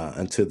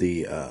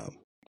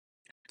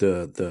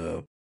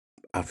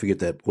I forget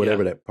that, Yeah.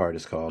 whatever that part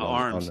is called The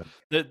on arms the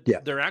that yeah,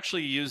 they're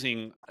actually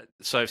using.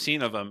 So I've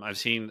seen of them. I've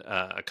seen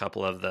a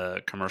couple of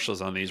the commercials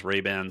on these.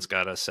 Ray-Bans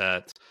got a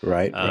set.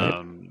 right,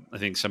 I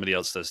think somebody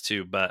else does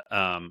too, but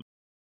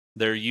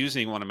they're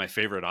using one of my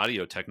favorite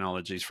audio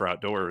technologies for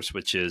outdoors,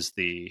 which is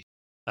the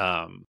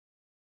um,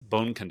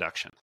 bone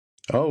conduction,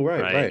 oh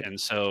right? right,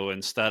 And so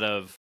instead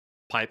of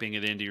piping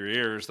it into your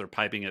ears, they're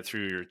piping it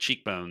through your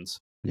cheekbones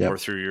or yep,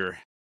 through your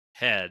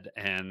head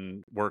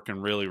and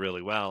working really,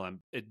 really well. And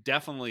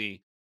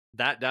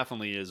that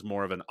definitely is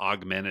more of an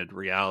augmented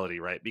reality,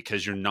 right?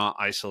 Because you're not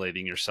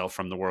isolating yourself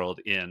from the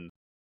world in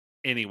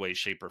any way,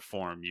 shape, or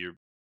form. You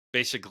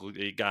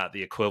basically got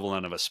the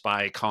equivalent of a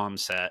spy comm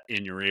set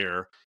in your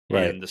ear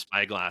right, and the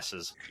spy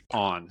glasses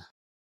on.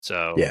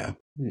 So yeah.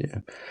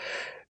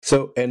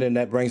 So, and then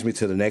that brings me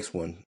to the next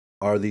one.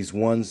 Are these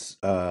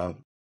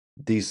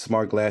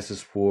smart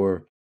glasses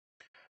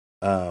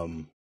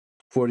um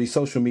for these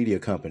social media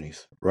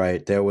companies,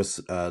 right? There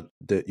was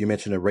you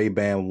mentioned the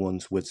Ray-Ban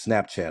ones with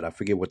Snapchat. I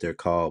forget what they're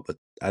called, but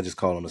I just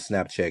call them the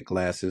Snapchat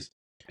glasses.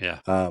 yeah,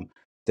 Um,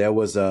 there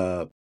was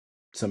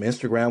some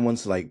Instagram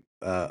ones like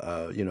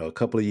a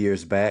couple of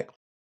years back,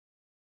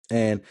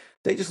 and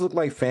they just look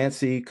like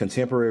fancy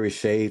contemporary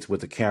shades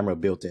with a camera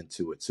built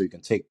into it, so you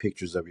can take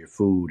pictures of your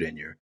food and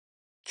your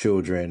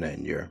children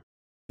and your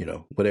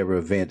whatever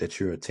event that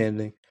you're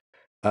attending.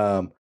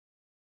 Um,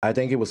 I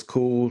think it was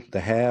cool to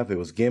have. It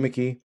was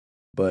gimmicky,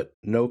 but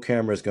no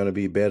camera is going to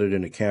be better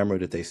than the camera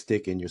that they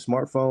stick in your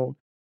smartphone.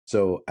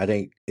 So I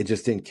think it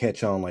just didn't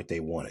catch on like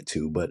they wanted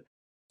to. But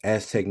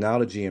as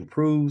technology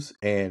improves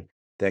and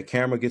that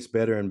camera gets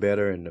better and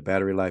better and the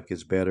battery life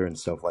gets better and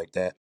stuff like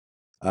that,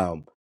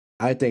 um,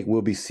 I think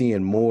we'll be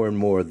seeing more and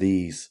more of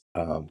these,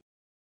 in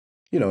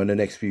the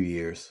next few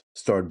years,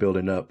 start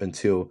building up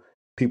until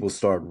people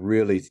start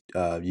really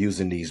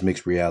using these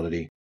mixed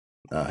reality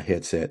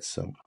headsets.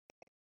 So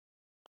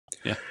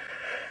yeah.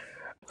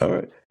 all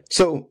right.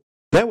 So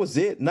that was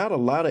it. Not a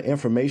lot of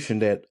information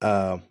that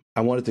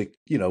I wanted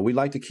to, we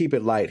like to keep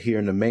it light here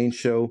in the main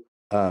show.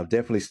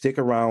 Definitely stick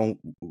around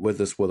with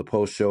us for the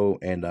post show,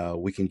 and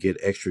we can get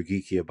extra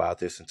geeky about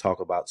this and talk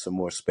about some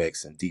more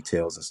specs and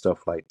details and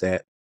stuff like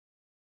that.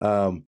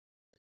 Um,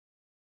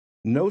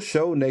 no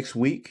show next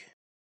week.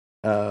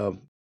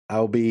 Um,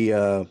 I'll be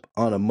on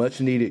a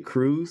much needed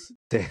cruise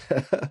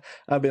that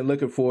I've been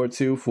looking forward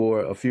to for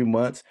a few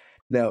months.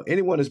 Now,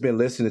 anyone who's been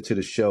listening to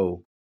the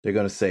show, they're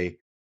going to say,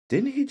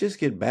 didn't he just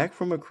get back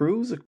from a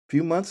cruise a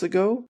few months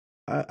ago?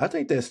 I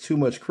think that's too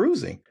much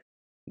cruising.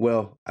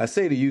 Well, I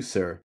say to you,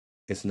 sir,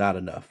 it's not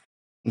enough.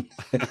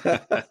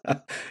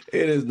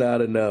 It is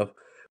not enough.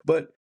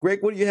 But,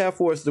 Greg, what do you have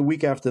for us the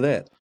week after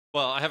that?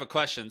 Well, I have a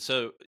question.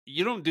 So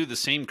you don't do the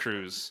same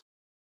cruise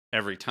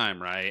every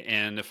time, right?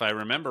 And if I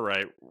remember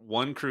right,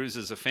 one cruise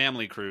is a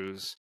family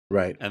cruise,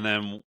 Right. and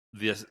then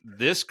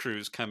this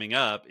cruise coming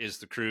up is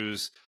the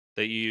cruise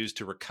that you use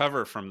to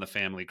recover from the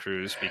family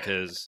cruise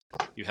because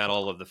you had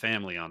all of the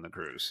family on the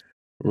cruise.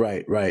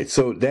 Right, right.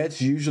 So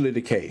that's usually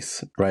the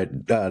case, right?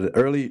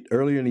 Earlier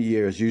in the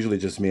year is usually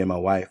just me and my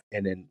wife,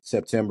 and then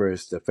September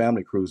is the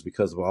family cruise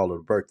because of all of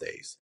the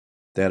birthdays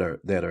that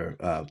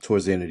are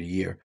towards the end of the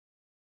year.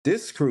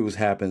 This cruise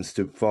happens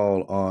to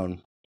fall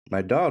on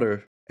my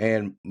daughter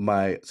and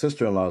my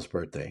sister-in-law's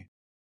birthday.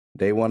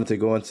 They wanted to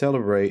go and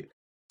celebrate,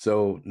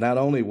 so not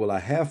only will I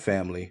have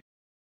family,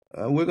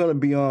 we're going to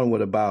be on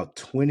with about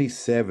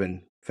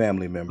 27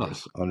 family Oh,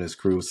 members on this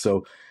cruise.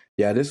 So,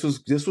 yeah, this was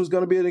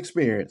going to be an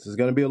experience. It's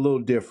going to be a little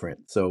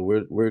different. So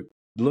we're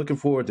looking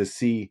forward to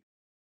see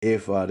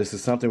if this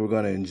is something we're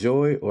going to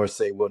enjoy or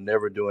say we're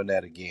never doing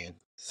that again.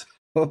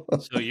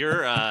 so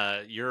you're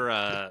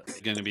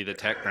going to be the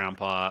tech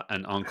grandpa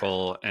and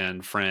uncle and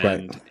Right,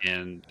 friend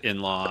and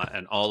in-law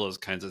and all those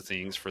kinds of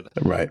things for the.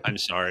 right. I'm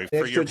sorry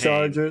for your Extra pain.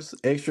 chargers,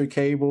 extra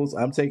cables.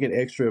 I'm taking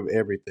extra of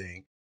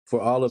everything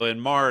for all of. So in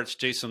March,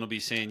 Jason will be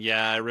saying,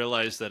 "Yeah, I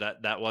realized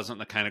that that wasn't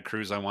the kind of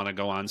cruise I want to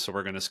go on, so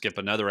we're going to skip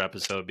another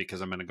episode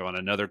because I'm going to go on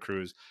another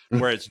cruise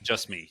where it's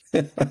just me."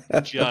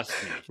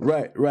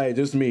 Right, right.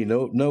 Just me.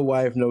 No, no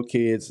wife, no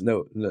kids,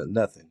 no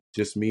nothing.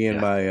 Just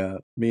Yeah,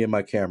 me and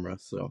my camera.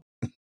 So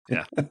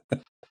yeah.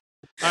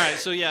 All right,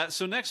 so yeah,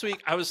 so next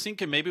week I was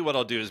thinking maybe what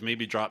I'll do is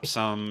maybe drop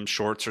some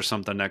shorts or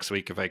something next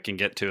week if I can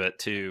get to it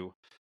to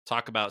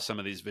talk about some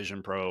of these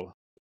Vision Pro,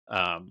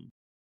 um,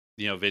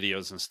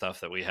 videos and stuff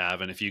that we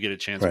have. And if you get a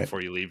chance right.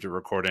 before you leave to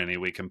record any,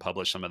 we can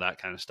publish some of that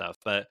kind of stuff.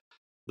 But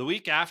the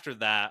week after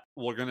that,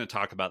 we're going to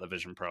talk about the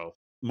Vision Pro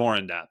more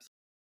in depth.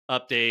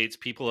 Updates,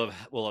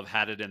 will have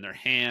had it in their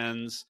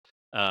hands.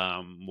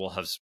 We'll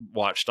have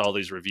watched all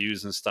these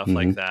reviews and stuff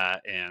like Hmm.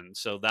 that. And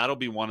so that'll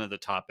be one of the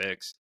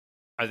topics.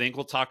 I think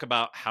we'll talk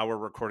about how we're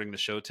recording the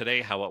show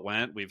today, how it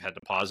went. We've had to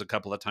pause a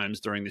couple of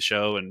times during the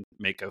show and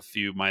make a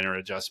few minor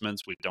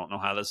adjustments. We don't know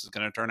how this is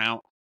going to turn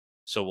out.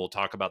 So we'll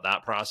talk about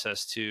that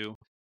process too.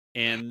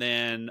 And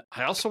then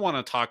I also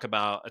want to talk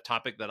about a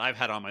topic that I've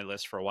had on my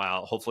list for a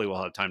while. Hopefully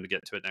we'll have time to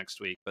get to it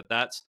next week. But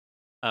that's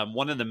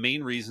one of the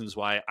main reasons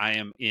why I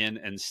am in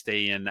and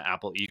stay in the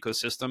Apple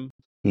ecosystem.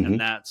 And Mm-hmm.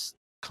 that's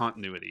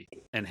continuity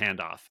and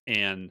handoff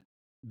and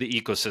the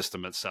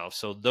ecosystem itself.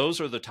 So those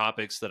are the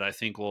topics that I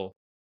think we'll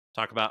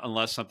talk about,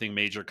 unless something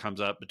major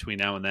comes up between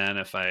now and then,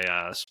 if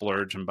I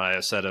splurge and buy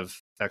a set of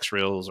X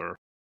Reels or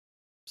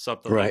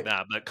something like Right.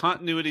 that. But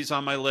continuity's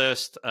on my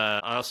list.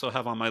 I also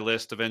have on my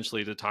list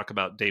eventually to talk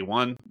about Day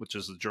One, which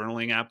is the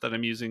journaling app that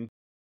I'm using.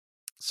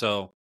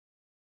 So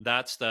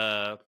that's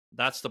the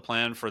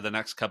plan for the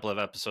next couple of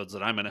episodes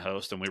that I'm going to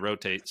host, and we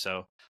rotate.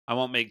 So I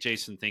won't make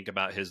Jason think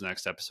about his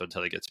next episode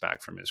till he gets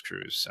back from his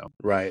cruise. So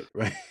Right.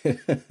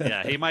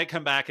 yeah, he might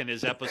come back and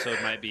his episode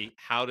might be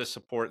how to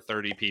support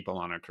 30 people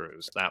on a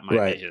cruise. That might be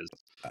Right. his.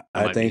 That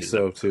I might be think his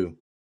so episode.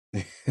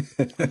 too.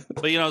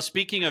 But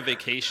speaking of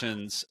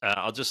vacations,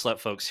 I'll just let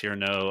folks here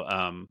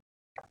know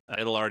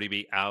it'll already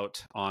be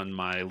out on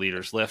my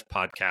Leaders Lift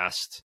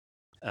podcast.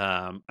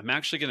 I'm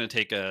actually going to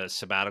take a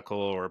sabbatical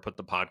or put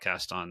the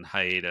podcast on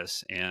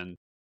hiatus. And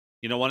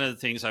one of the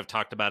things I've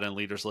talked about in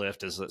Leaders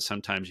Lift is that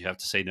sometimes you have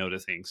to say no to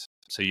things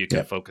so you can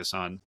Yep. focus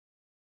on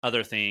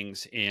other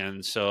things.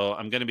 And so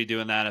I'm going to be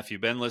doing that. If you've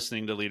been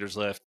listening to Leaders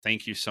Lift,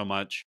 thank you so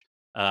much.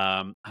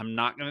 I'm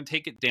not going to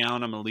take it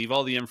down. I'm going to leave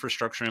all the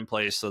infrastructure in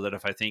place so that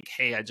if I think,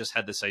 hey, I just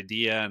had this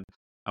idea and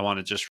I want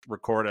to just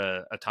record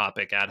a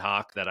topic ad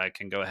hoc, that I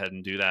can go ahead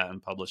and do that and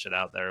publish it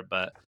out there.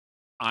 But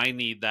I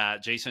need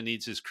that. Jason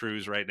needs his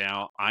cruise right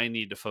now. I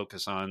need to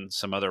focus on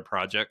some other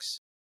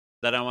projects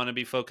that I want to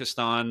be focused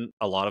on.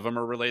 A lot of them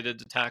are related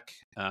to tech.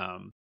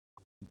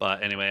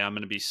 But anyway, I'm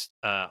going to be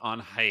on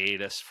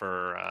hiatus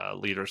for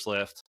Leaders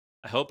Lift.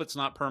 I hope it's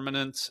not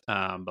permanent,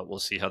 but we'll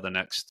see how the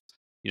next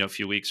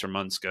few weeks or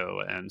months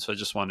go. And so I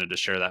just wanted to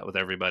share that with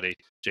everybody.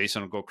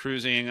 Jason will go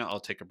cruising. I'll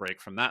take a break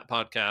from that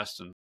podcast,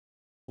 and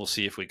we'll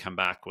see if we come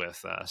back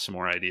with some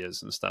more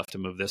ideas and stuff to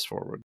move this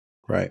forward.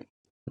 Right.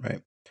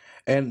 Right.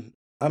 And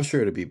I'm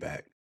sure to be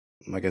back.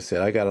 Like I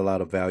said, I got a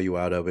lot of value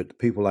out of it. The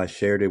people I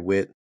shared it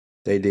with,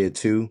 they did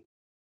too.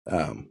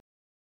 Um,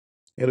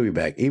 it'll be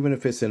back, even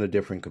if it's in a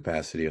different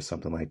capacity or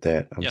something like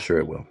that. I'm sure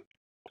it will.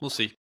 We'll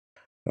see.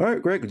 All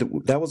right, Greg,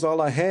 that was all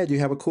I had. You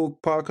have a cool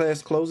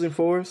podcast closing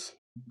for us?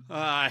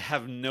 I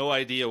have no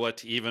idea what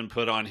to even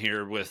put on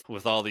here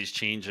with all these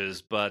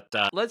changes, but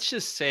let's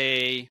just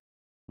say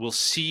we'll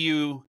see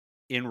you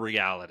in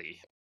reality.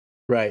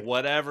 Right.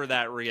 Whatever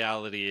that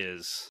reality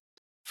is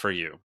for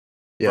you.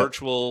 Yep.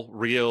 Virtual,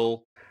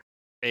 real,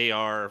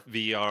 AR,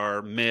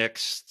 VR,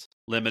 mixed,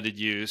 limited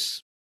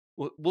use.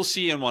 We'll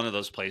see you in one of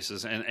those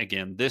places. And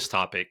again, this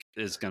topic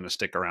is going to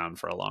stick around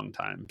for a long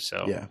time.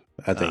 So yeah,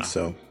 I think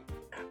so.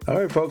 All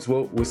right, folks.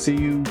 Well, we'll see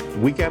you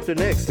week after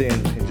next. Then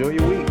enjoy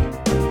your week.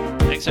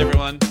 Thanks,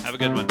 everyone. Have a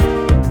good one.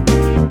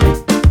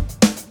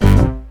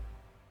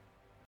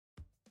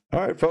 All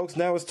right, folks.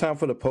 Now it's time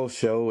for the post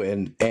show,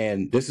 and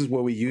this is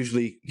where we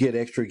usually get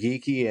extra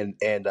geeky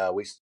and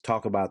we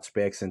talk about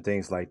specs and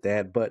things like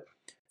that. But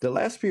the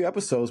last few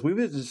episodes, we've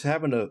been just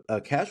having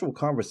a casual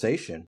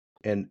conversation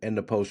in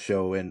the post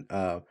show, and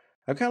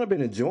I've kind of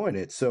been enjoying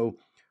it. So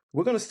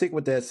we're going to stick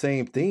with that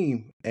same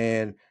theme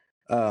and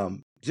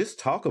just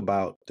talk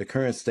about the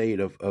current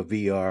state of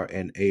VR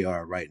and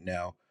AR right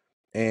now,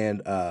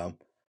 and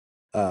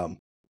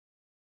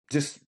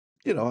just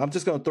I'm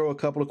just going to throw a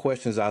couple of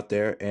questions out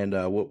there, and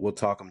we'll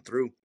talk them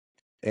through.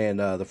 And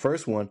the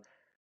first one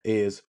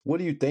is, what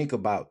do you think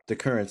about the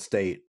current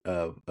state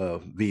of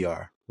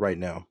VR right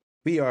now?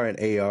 VR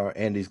and AR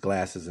and these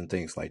glasses and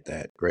things like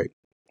that. Greg?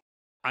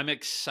 I'm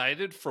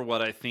excited for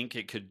what I think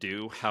it could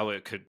do, how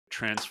it could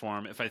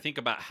transform. If I think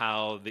about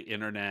how the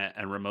internet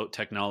and remote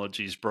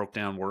technologies broke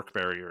down work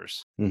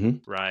barriers,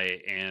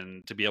 right?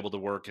 And to be able to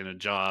work in a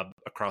job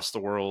across the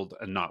world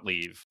and not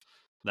leave,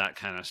 that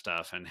kind of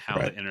stuff, and how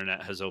the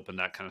internet has opened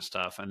that kind of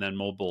stuff. And then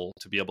mobile,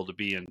 to be able to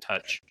be in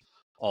touch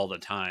all the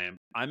time.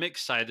 I'm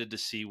excited to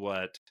see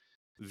what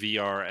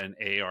VR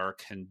and AR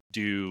can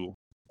do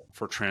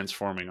for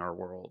transforming our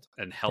world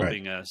and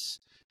helping us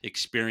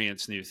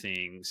experience new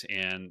things.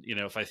 And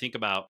if I think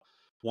about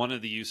one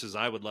of the uses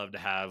I would love to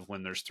have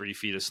when there's 3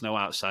 feet of snow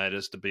outside,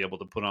 is to be able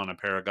to put on a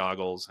pair of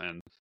goggles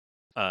and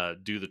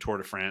do the Tour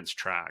de France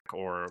track,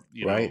 or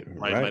ride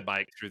my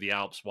bike through the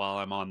Alps while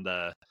I'm on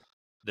the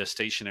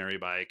stationary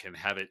bike, and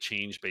have it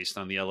change based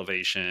on the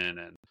elevation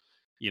and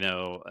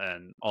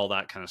and all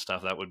that kind of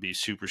stuff. That would be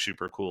super,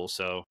 super cool.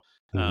 So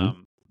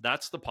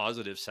that's the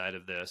positive side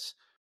of this.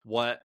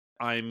 What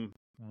I'm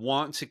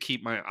want to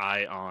keep my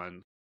eye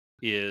on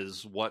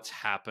is what's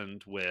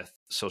happened with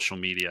social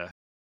media,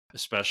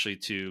 especially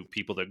to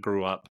people that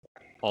grew up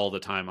all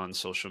the time on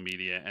social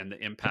media, and the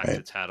impact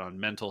it's had on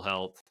mental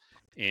health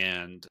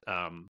and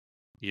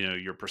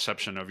your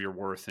perception of your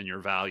worth and your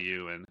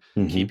value,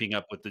 and keeping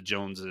up with the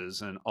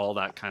Joneses and all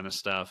that kind of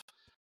stuff.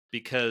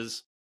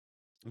 Because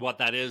what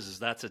that is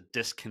that's a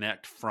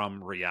disconnect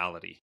from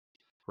reality,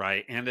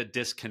 right? And a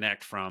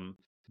disconnect from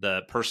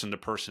the person to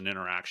person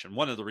interaction.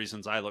 One of the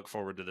reasons I look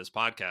forward to this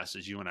podcast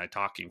is you and I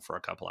talking for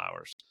a couple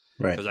hours,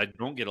 Right. because I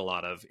don't get a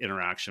lot of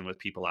interaction with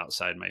people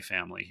outside my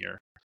family here,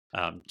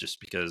 just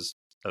because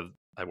of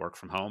I work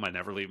from home. I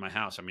never leave my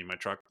house. I mean, my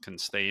truck can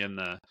stay in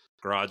the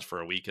garage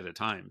for a week at a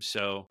time.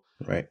 So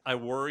Right. I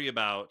worry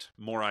about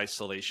more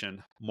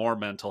isolation, more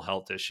mental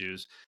health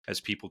issues as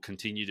people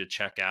continue to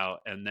check out.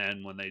 And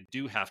then when they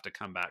do have to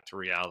come back to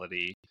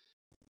reality,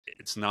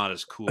 it's not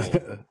as cool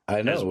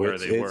I as know where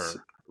it's they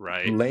were,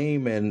 right?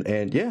 lame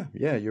and yeah,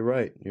 you're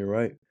right. You're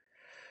right.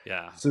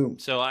 Yeah. So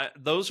So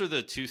those are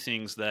the two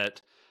things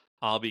that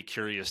I'll be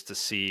curious to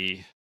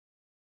see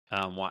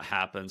what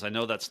happens. I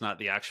know that's not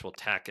the actual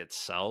tech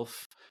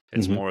itself.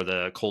 It's mhm. more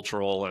the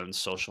cultural and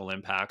social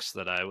impacts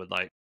that I would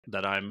like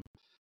that I'm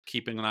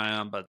keeping an eye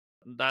on. But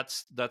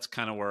that's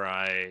kind of where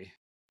I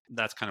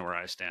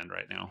stand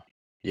right now.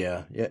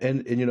 Yeah, yeah,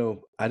 and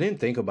I didn't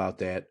think about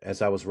that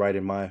as I was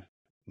writing my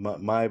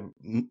my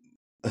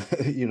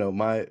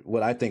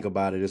what I think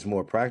about it is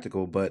more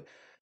practical, but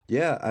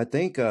yeah, I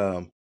think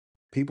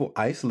people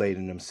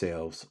isolating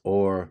themselves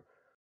or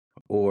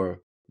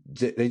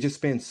they just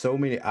spend so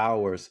many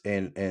hours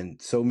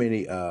and so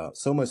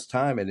much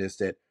time in this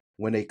that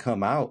when they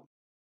come out,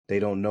 they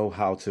don't know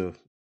how to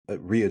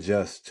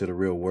readjust to the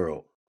real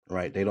world,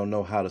 right? They don't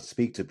know how to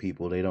speak to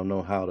people. They don't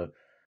know how to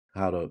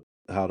how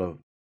to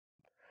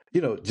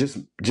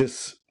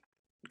just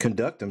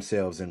conduct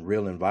themselves in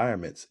real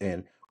environments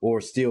and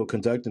or still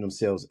conducting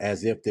themselves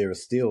as if they're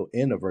still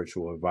in a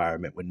virtual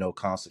environment with no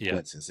Yeah.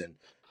 consequences and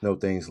no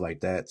things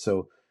like that.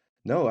 So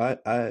no,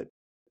 I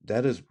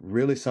that is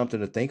really something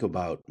to think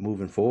about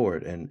moving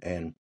forward.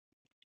 And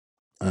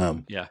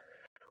um Yeah.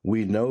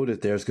 we know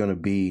that there's going to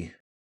be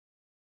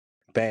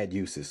bad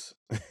uses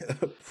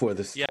for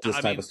Yeah, this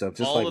I type mean, of stuff,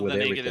 just all like of with the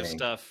negative everything.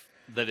 stuff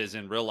that is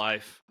in real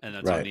life and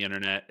that's on Right, the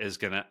internet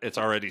it's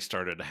already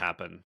started to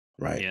happen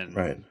right, in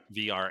right.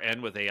 VR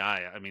and with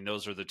AI. I mean,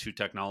 those are the two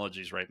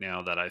technologies right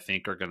now that I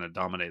think are going to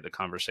dominate the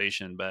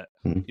conversation. But,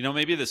 Mhm,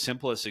 maybe the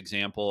simplest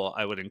example,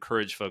 I would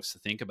encourage folks to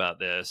think about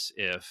this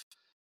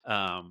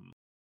um,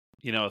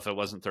 if it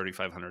wasn't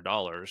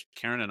 $3,500,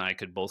 Karen and I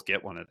could both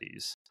get one of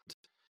these.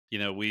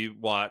 We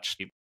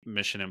watched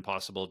Mission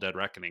Impossible Dead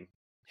Reckoning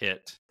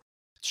hit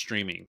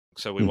streaming.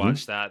 So we mhm,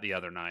 watched that the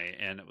other night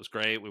and it was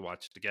great. We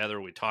watched it together.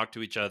 We talked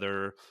to each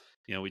other.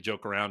 We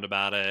joke around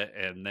about it.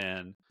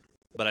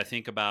 But I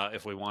think about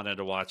if we wanted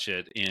to watch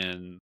it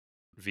in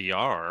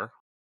VR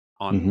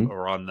mhm,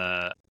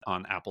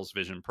 on Apple's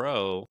Vision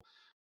Pro,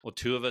 well,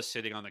 two of us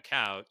sitting on the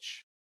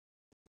couch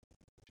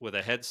with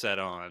a headset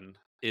on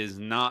is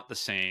not the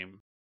same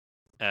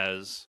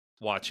as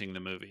watching the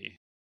movie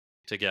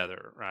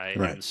together, right?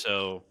 right, And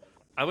so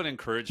I would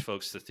encourage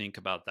folks to think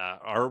about that.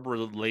 Our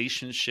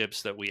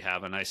relationships that we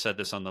have, and I said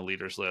this on the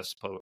Leaders List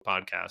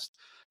podcast,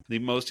 the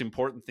most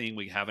important thing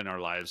we have in our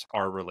lives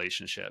are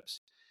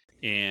relationships.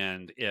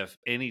 And if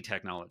any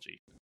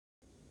technology,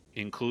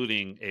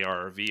 including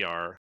AR or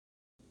VR,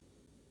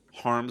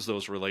 harms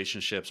those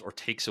relationships or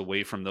takes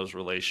away from those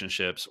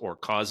relationships or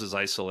causes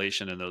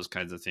isolation and those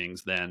kinds of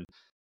things, then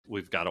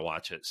we've got to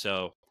watch it.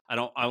 So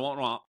don't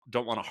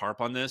want to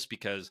harp on this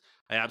because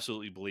I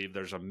absolutely believe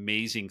there's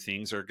amazing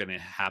things that are going to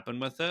happen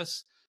with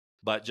this.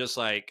 But just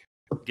like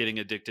getting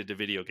addicted to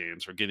video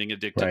games or getting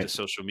addicted to right,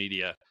 social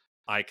media,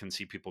 I can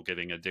see people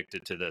getting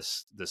addicted to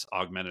this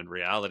augmented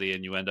reality,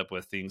 and you end up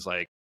with things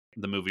like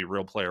the movie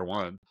Real Player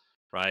One,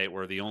 right,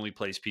 where the only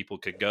place people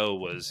could go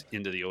was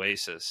into the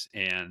Oasis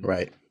and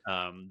right,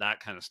 that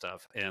kind of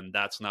stuff. And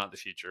that's not the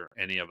future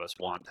any of us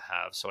want to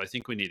have. So I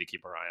think we need to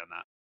keep our eye on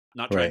that.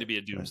 Not trying to right, be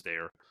a right.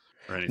 doomsdayer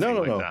or No, anything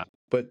no, like no. that.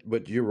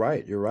 But you're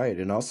right. You're right.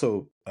 And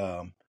also,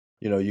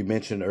 you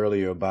mentioned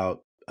earlier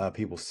about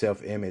people's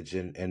self-image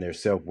and their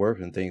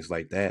self-worth and things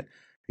like that.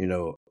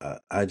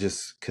 I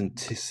just can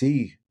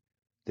see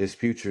this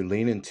future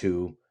leaning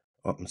to.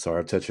 Oh, I'm sorry,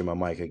 I'm touching my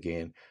mic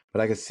again.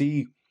 But I can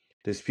see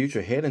this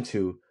future heading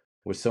to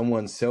where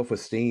someone's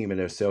self-esteem and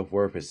their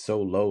self-worth is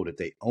so low that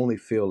they only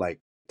feel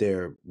like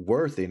they're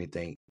worth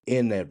anything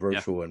in that Yeah.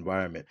 virtual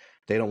environment.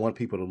 They don't want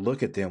people to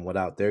look at them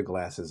without their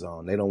glasses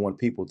on. They don't want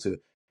people to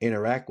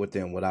interact with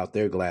them without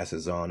their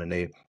glasses on. And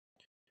they,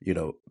 you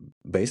know,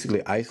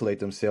 basically isolate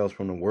themselves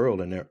from the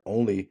world and they're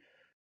only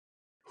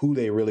who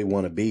they really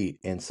want to be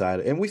inside.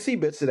 And we see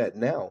bits of that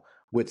now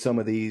with some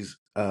of these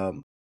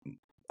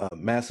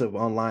massive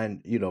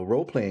online,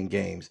 role playing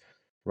games,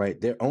 right?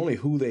 They're only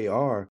who they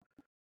are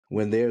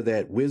when they're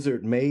that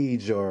wizard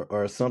mage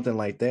or something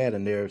like that,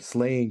 and they're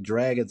slaying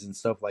dragons and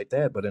stuff like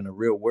that. But in the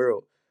real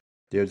world,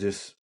 they're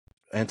just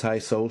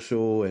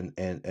antisocial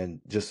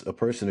and just a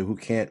person who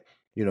can't,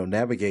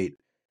 navigate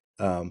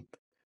um,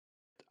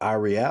 our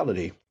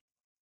reality.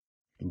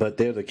 But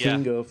they're the Yeah.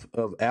 king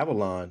of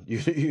Avalon.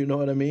 You know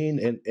what I mean?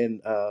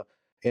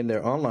 In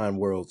their online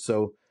world.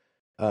 So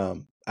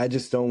I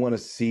just don't want to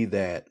see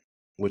that,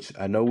 which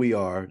I know we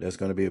are. There's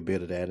going to be a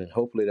bit of that, and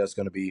hopefully that's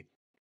going to be,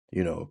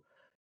 you know,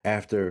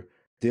 after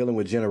dealing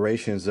with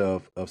generations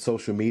of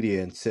social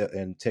media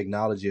and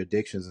technology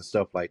addictions and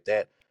stuff like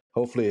that,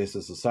 hopefully as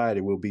a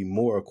society we'll be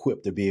more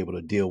equipped to be able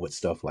to deal with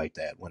stuff like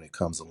that when it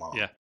comes along.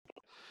 Yeah.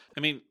 I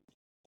mean,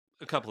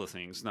 a couple of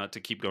things, not to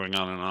keep going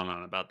on and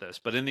on about this,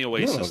 but in the No,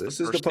 Oasis, this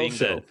is the post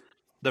show.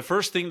 the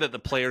first thing that the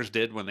players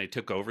did when they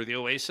took over the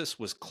Oasis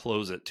was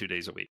close it 2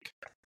 days a week,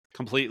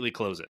 completely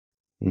close it.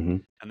 Mm-hmm.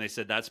 And they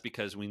said that's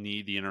because we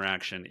need the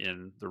interaction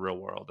in the real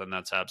world, and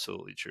that's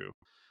absolutely true.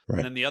 And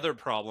Right. then the other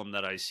problem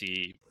that I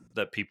see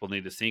that people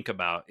need to think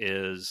about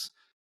is,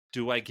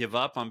 do I give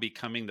up on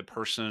becoming the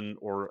person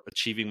or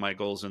achieving my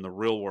goals in the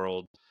real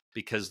world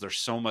because they're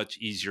so much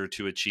easier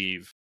to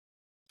achieve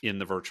in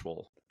the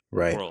virtual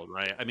Right. world,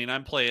 right? I mean,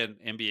 I'm playing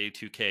NBA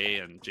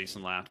 2K, and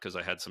Jason laughed because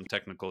I had some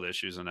technical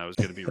issues and I was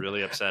going to be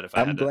really upset if I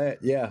I'm had to glad.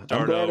 Yeah, I'm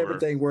start glad over,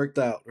 everything worked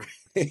out.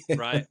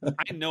 right?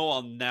 I know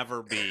I'll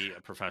never be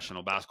a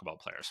professional basketball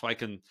player. So I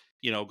can,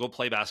 go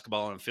play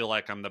basketball and feel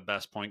like I'm the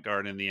best point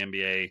guard in the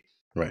NBA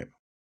Right.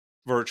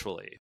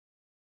 virtually.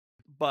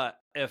 But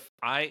if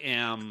I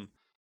am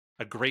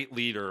a great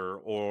leader,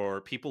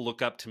 or people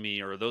look up to me,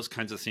 or those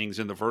kinds of things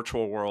in the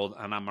virtual world,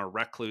 and I'm a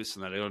recluse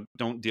and I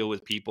don't deal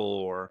with people,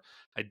 or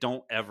I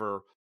don't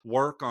ever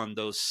work on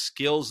those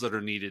skills that are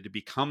needed to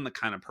become the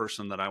kind of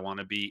person that I want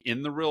to be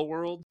in the real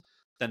world,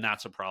 then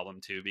that's a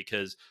problem too,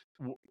 because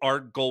our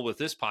goal with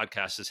this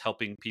podcast is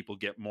helping people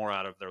get more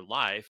out of their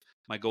life.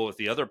 My goal with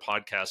the other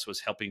podcast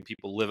was helping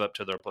people live up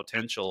to their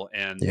potential,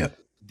 and Yeah.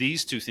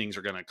 these two things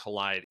are going to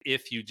collide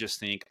if you just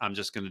think I'm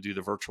just going to do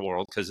the virtual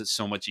world because it's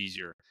so much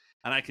easier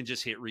and I can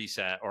just hit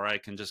reset, or I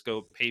can just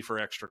go pay for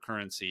extra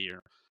currency,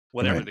 or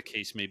whatever Right. the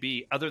case may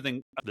be, other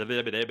than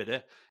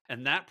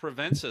and that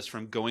prevents us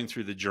from going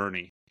through the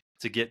journey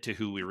to get to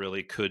who we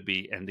really could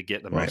be and to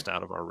get the Right. most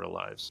out of our real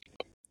lives.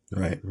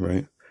 Right.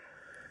 Right.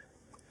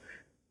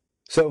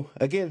 So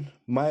again,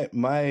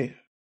 my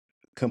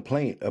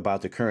complaint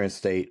about the current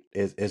state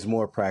is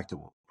more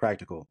practical.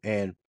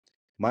 And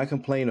my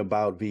complaint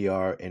about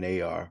VR and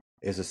AR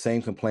is the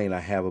same complaint I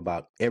have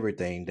about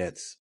everything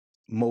that's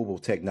mobile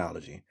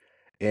technology.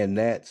 And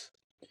that's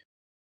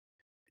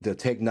the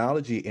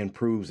technology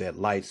improves at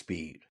light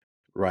speed,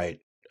 right?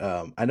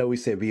 I know we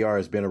said VR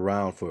has been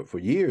around for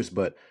years,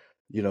 but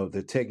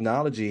the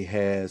technology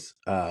has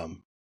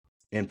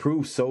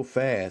improved so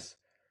fast,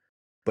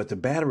 but the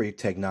battery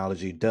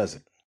technology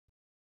doesn't,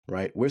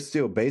 right? We're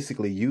still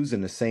basically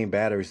using the same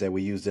batteries that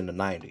we used in the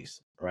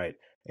 90s, right?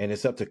 And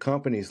it's up to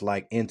companies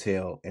like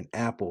Intel and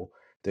Apple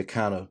to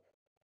kind of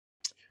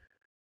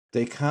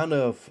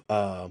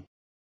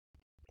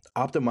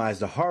optimize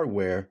the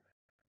hardware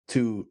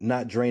to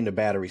not drain the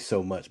battery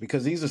so much,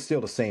 because these are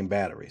still the same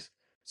batteries.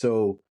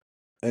 So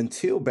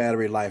until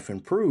battery life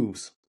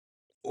improves,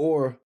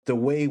 or the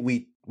way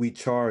we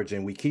charge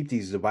and we keep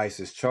these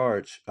devices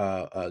charged,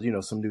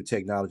 some new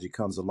technology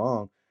comes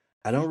along,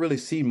 I don't really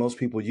see most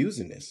people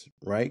using this,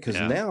 right? Because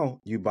Yeah.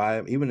 now you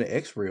buy even the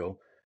X Real,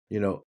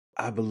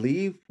 I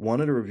believe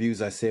one of the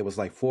reviews I said was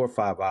like 4 or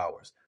 5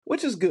 hours,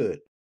 which is good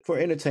for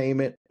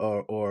entertainment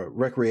or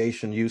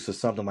recreation use or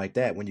something like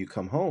that when you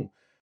come home.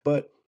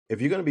 But if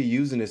you're going to be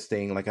using this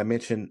thing, like I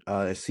mentioned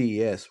at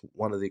CES,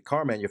 one of the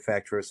car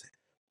manufacturers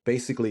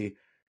basically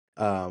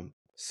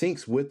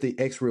syncs with the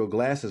X-Real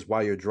glasses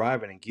while you're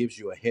driving and gives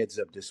you a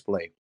heads-up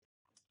display.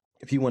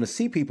 If you want to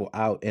see people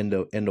out in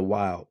the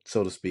wild,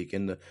 so to speak,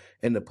 in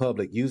the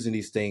public using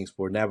these things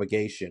for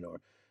navigation,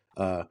 or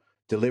uh,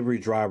 delivery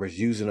drivers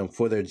using them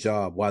for their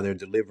job while they're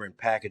delivering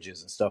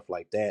packages and stuff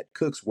like that,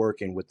 cooks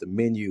working with the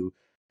menu,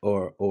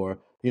 or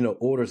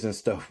orders and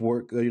stuff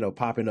work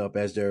popping up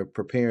as they're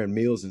preparing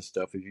meals and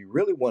stuff. If you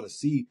really want to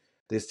see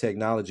this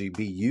technology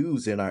be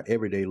used in our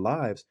everyday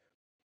lives,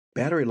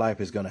 battery life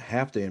is going to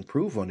have to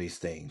improve on these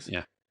things.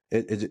 Yeah.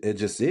 It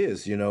just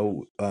is,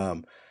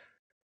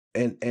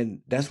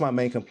 and that's my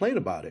main complaint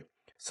about it.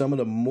 Some of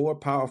the more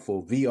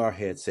powerful VR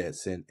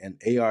headsets and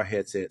AR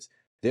headsets,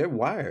 they're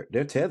wired,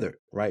 they're tethered,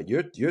 right?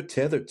 You're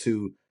tethered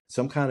to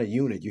some kind of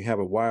unit. You have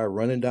a wire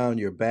running down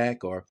your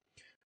back, or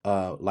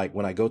like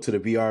when I go to the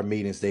VR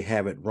meetings, they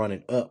have it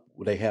running up.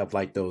 They have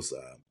like those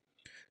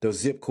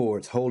zip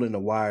cords holding the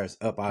wires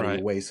up out of your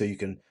Right. way so you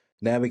can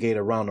navigate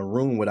around the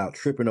room without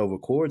tripping over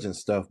cords and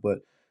stuff. But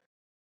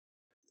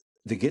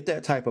to get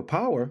that type of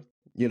power,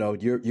 you're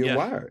Yeah.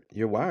 wired.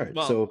 You're wired.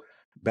 Well, So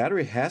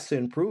battery has to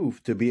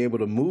improve to be able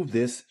to move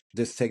this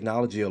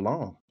technology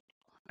along.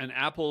 and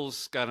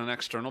Apple's got an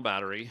external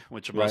battery,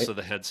 which most Right. of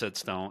the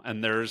headsets don't,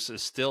 and theirs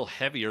is still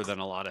heavier than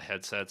a lot of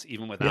headsets,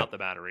 even Yeah. without the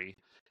battery,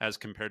 as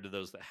compared to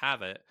those that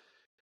have it.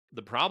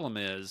 The problem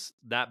is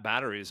that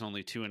battery is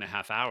only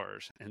 2.5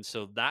 hours. And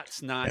so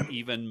that's not Yeah.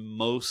 even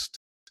most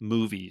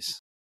movies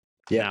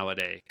Yeah.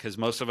 nowadays, because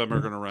most of them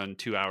are going to run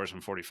 2 hours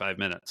and 45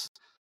 minutes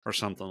or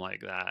something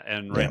like that.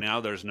 And right Yeah.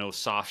 now there's no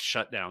soft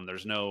shutdown.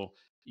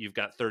 You've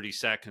got 30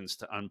 seconds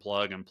to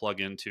unplug and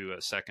plug into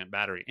a second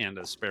battery, and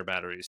a spare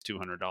battery is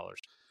 $200.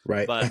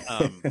 Right. But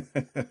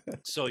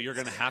so you're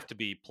going to have to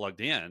be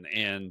plugged in.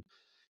 And,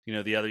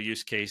 the other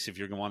use case, if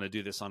you're going to want to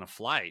do this on a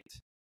flight,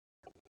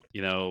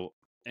 you know,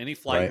 any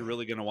flight Right. you're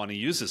really going to want to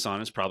use this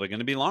on is probably going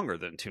to be longer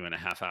than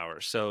 2.5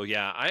 hours. So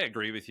yeah, I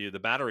agree with you. The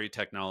battery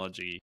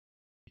technology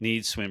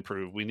needs to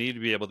improve. We need to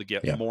be able to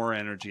get Yeah. more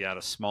energy out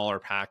of smaller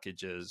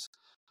packages,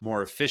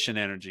 more efficient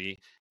energy,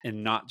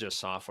 and not just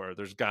software.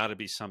 There's got to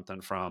be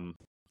something from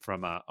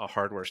a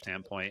hardware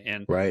standpoint.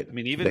 And Right. I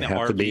mean, even They the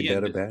have to be RV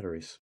better and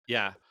batteries.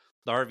 yeah,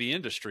 the RV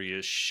industry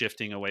is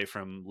shifting away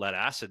from lead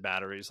acid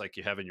batteries like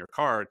you have in your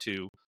car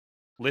to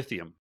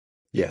lithium.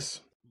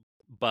 Yes.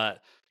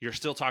 But you're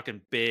still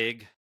talking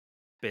big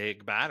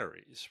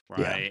batteries,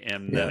 Yeah. right?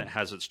 And then Yeah. it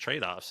has its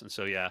trade-offs. And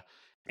so yeah,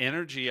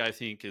 energy I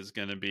think is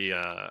going to be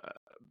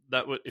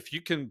if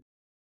you can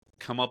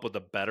come up with a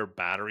better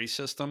battery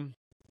system,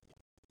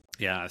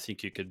 yeah, I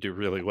think you could do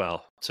really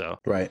well. So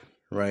Right.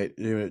 Right.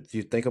 You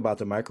think about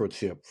the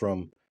microchip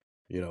from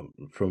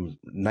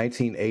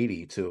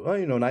 1980 to,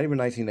 not even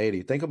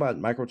 1980. Think about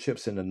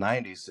microchips in the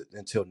 90s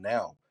until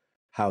now,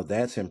 how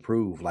that's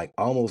improved, like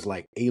almost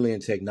like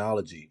alien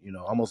technology,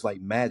 almost like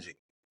magic,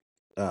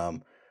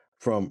 um,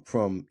 from,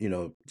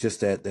 just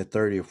that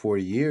 30 or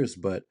 40 years.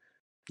 But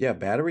yeah,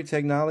 battery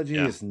technology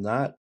yeah, is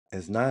not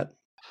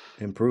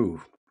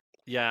improved.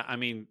 yeah. I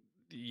mean,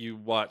 you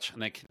watch,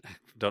 and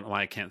don't know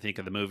why I can't think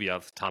of the movie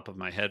off the top of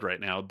my head right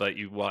now, but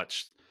you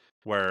watch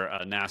where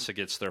NASA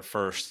gets their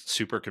first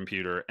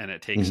supercomputer, and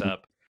it takes Mhm.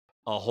 up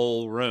a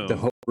whole The room.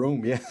 whole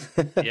room, yeah.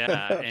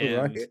 Yeah,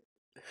 and Right.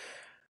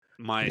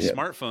 my Yep.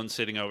 smartphone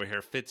sitting over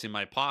here fits in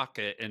my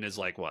pocket and is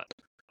like what,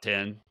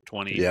 10,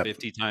 20, Yep.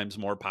 50 times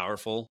more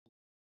powerful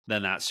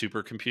than that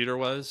supercomputer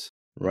was.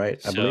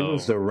 Right. I believe it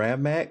was So the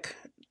RAMAC,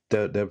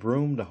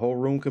 the whole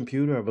room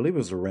computer. I believe it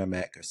was a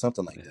RAMAC or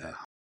something like that.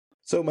 yeah,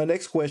 So my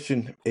next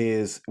question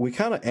is, we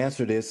kind of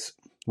answer this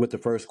with the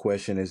first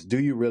question is, do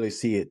you really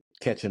see it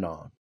catching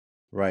on?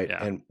 Right.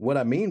 yeah, And what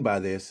I mean by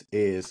this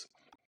is,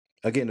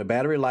 again, the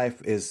battery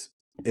life is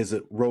a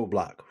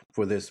roadblock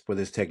for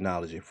this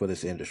technology, for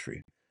this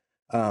industry.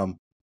 Um,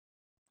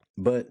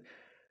 but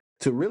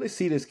to really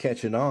see this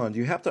catching on,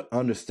 you have to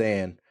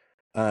understand,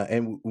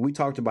 and we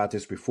talked about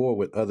this before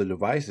with other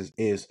devices,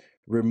 is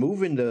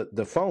removing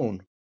the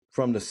phone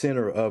from the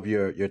center of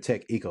your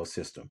tech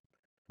ecosystem,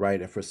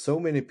 right? And for so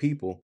many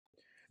people,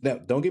 now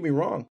don't get me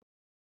wrong,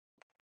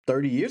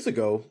 30 years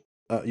ago,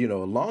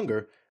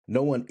 longer,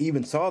 no one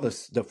even saw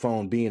the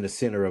phone being the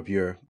center of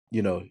your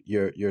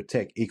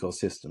tech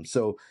ecosystem.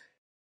 So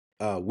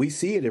we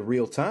see it in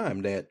real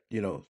time that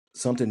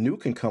something new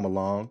can come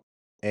along,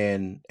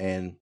 and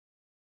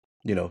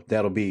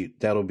that'll be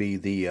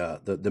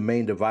the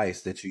main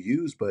device that you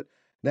use. But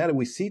now that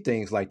we see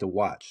things like the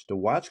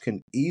watch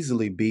can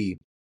easily be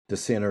the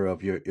center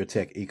of your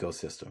tech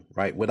ecosystem,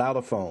 right? Without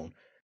a phone,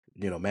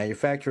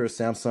 manufacturers,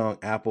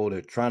 Samsung, Apple,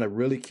 they're trying to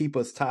really keep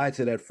us tied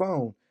to that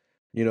phone.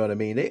 You know what I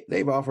mean?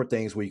 They've offered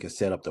things where you can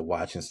set up the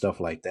watch and stuff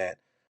like that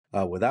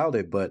without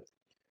it. But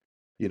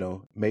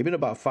maybe in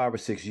about 5 or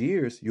 6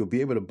 years, you'll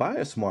be able to buy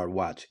a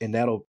smartwatch, and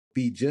that'll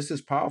be just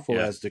as powerful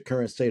yeah, as the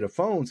current state of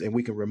phones, and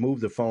we can remove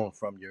the phone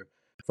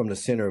from the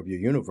center of your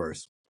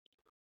universe.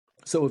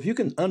 So if you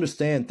can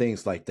understand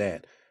things like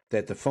that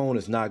the phone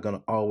is not going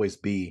to always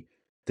be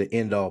the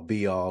end all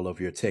be all of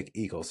your tech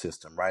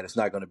ecosystem, right? It's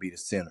not going to be the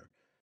center.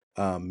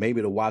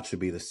 Maybe the watch will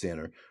be the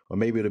center, or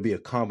maybe it'll be a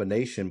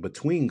combination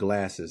between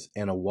glasses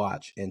and a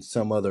watch and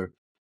some other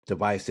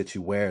device that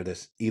you wear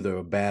that's either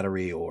a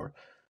battery or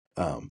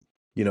um,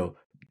 you know,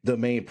 the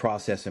main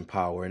processing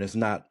power. And it's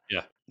not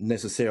yeah,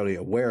 necessarily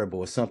a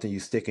wearable. It's something you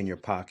stick in your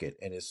pocket,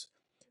 and it's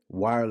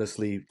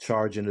wirelessly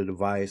charging the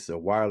device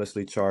or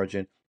wirelessly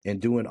charging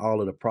and doing all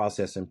of the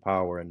processing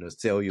power and the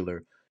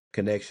cellular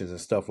connections and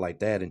stuff like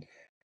that. And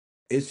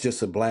it's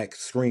just a black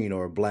screen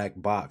or a black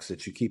box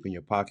that you keep in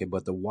your pocket,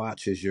 but the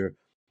watch is your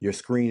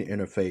screen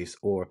interface,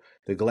 or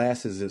the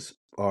glasses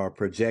are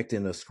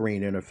projecting a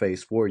screen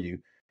interface for you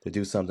to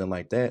do something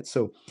like that.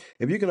 So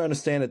if you can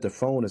understand that the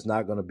phone is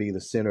not going to be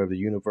the center of the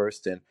universe,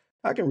 then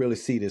I can really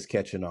see this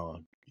catching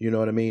on. You know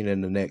what I mean?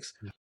 In the next,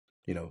 yeah.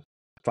 you know,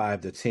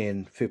 5 to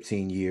 10,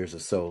 15 years or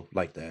so,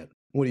 like that.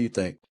 What do you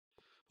think?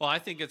 Well, I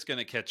think it's going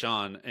to catch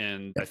on,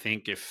 and I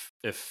think if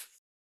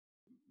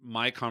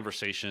my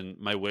conversation,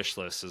 my wish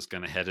list is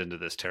going to head into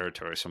this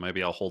territory. So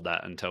maybe I'll hold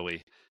that until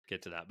we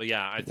get to that. But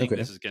yeah, I think Okay.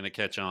 this is going to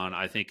catch on.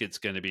 I think it's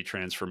going to be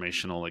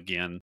transformational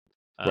again,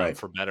 Right.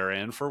 for better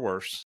and for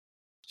worse.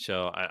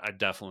 So I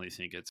definitely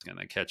think it's going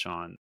to catch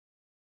on.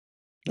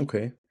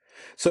 Okay.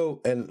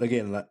 So, and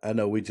again, I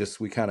know we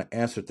kind of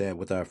answered that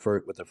with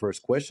the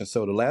first question.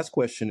 So the last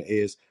question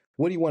is,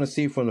 what do you want to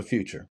see from the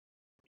future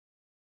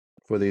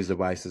for these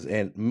devices?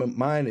 And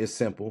mine is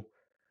simple.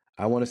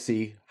 I want to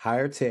see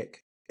higher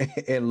tech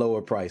and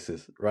lower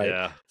prices, right?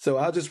 Yeah, So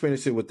I'll just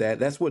finish it with that.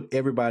 That's what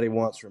everybody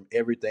wants from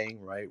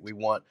everything, right?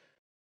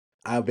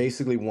 I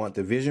basically want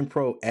the Vision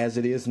Pro as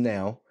it is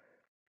now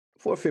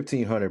for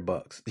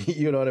 $1,500.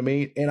 You know what I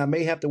mean? And I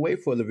may have to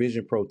wait for the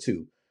Vision Pro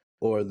 2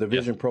 or the yeah,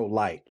 Vision Pro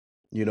Lite.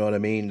 You know what I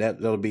mean?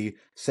 That'll be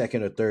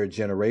second or third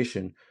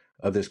generation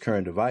of this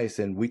current device.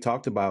 And we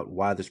talked about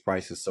why this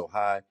price is so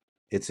high.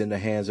 It's in the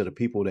hands of the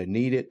people that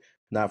need it,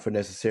 not for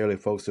necessarily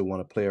folks that want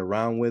to play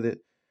around with it.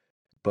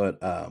 But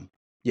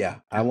Yeah,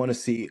 I want to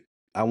see.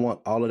 I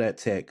want all of that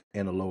tech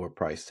and a lower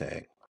price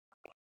tag.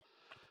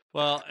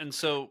 Well, and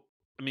so,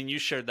 I mean, you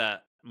shared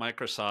that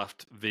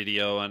Microsoft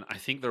video, and I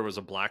think there was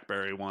a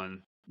BlackBerry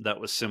one that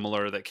was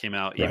similar that came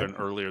out Right. even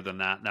earlier than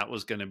that. And that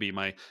was going to be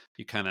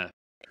you kind of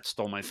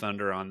stole my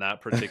thunder on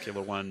that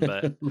particular one,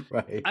 but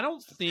Right. I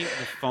don't think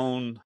the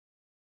phone,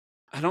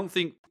 I don't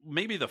think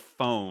maybe the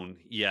phone,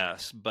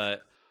 yes,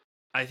 but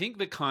I think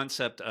the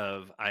concept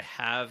of I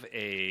have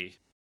a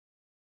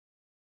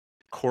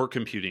core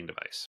computing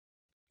device.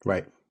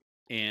 Right.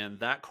 And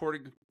that core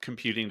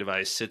computing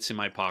device sits in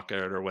my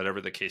pocket or whatever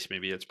the case may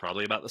be. It's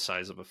probably about the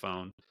size of a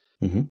phone,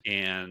 Mm-hmm.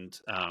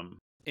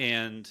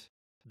 and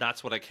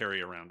that's what I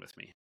carry around with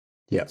me.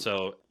 Yeah.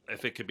 So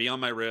if it could be on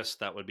my wrist,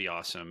 that would be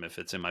awesome. If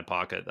it's in my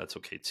pocket, that's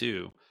okay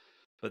too.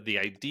 But the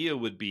idea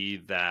would be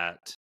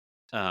that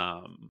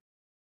um,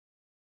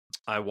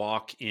 I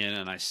walk in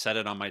and I set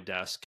it on my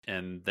desk,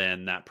 and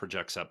then that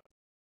projects up,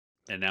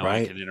 and now I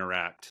Right. can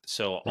interact.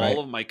 So all Right.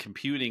 of my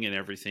computing and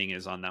everything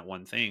is on that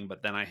one thing,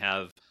 but then I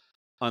have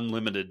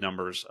unlimited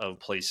numbers of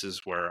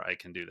places where I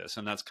can do this.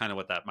 And that's kind of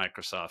what that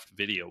Microsoft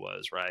video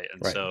was, right?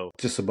 And Right. so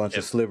Just a bunch of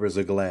if slivers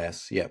of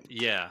glass. Yep.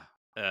 yeah,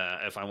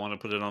 if I want to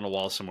put it on a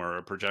wall somewhere, or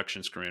a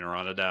projection screen, or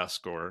on a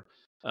desk, or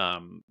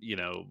you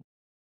know,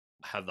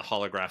 have the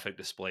holographic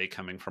display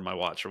coming from my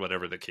watch, or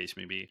whatever the case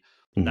may be,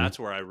 Mm-hmm. that's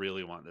where I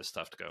really want this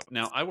stuff to go.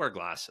 Now, I wear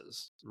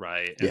glasses,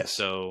 right? And Yes.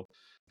 so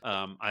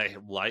I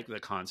like the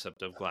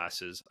concept of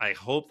glasses. I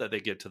hope that they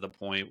get to the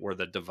point where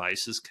the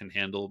devices can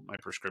handle my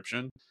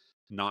prescription,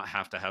 not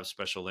have to have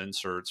special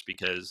inserts,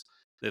 because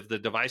if the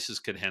devices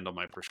could handle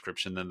my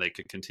prescription, then they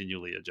could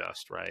continually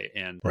adjust, right?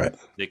 And Right.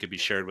 they could be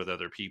shared with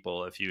other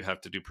people. If you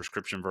have to do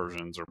prescription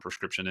versions or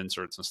prescription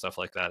inserts and stuff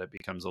like that, it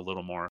becomes a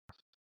little more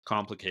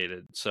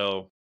complicated.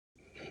 So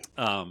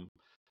um,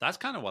 that's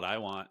kind of what I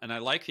want, and I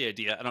like the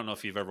idea. I don't know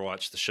if you've ever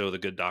watched the show The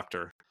Good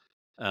Doctor,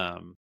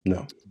 um,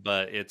 No.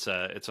 but it's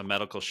a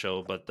medical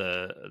show. But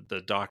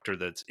the doctor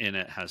that's in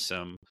it has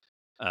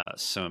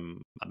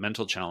some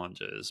mental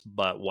challenges.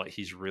 But what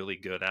he's really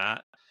good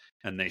at,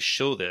 and they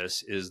show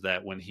this, is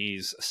that when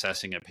he's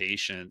assessing a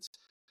patient,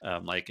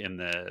 like in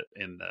the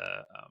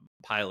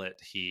pilot,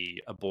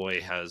 a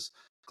boy has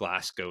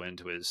glass go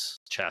into his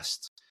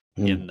chest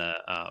Mm. in the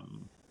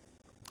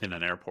in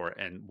an airport,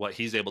 and what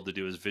he's able to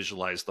do is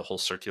visualize the whole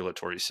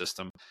circulatory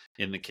system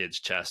in the kid's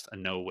chest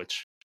and know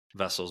which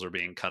vessels are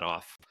being cut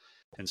off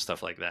and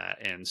stuff like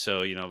that. And so,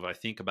 if I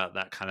think about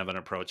that kind of an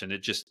approach, and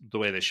it just, the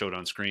way they showed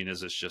on screen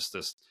is it's just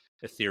this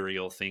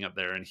ethereal thing up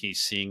there, and he's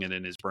seeing it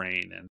in his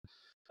brain,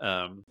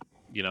 and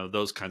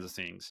those kinds of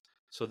things.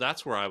 So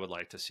that's where I would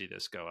like to see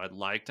this go. I'd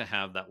like to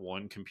have that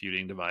one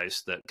computing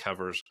device that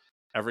covers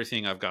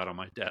everything I've got on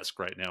my desk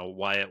right now.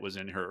 Wyatt was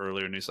in here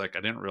earlier, and he's like, I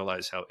didn't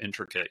realize how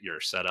intricate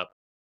your setup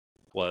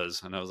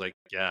was. And I was like,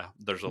 yeah,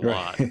 there's a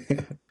lot.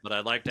 Right. But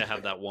I'd like to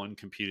have that one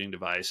computing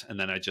device, and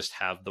then I just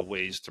have the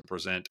ways to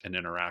present and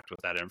interact with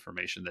that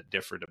information that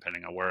differ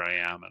depending on where I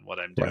am and what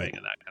I'm Right. doing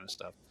and that kind of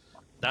stuff.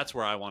 That's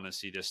where I want to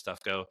see this stuff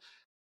go.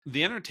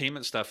 The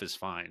entertainment stuff is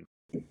fine,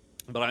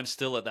 but I'm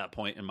still at that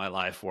point in my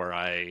life where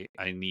I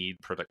need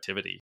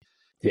productivity.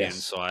 And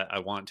Yes. so I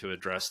want to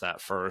address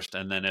that first.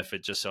 And then if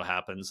it just so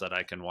happens that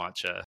I can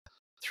watch a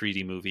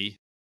 3D movie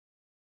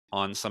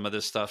on some of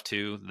this stuff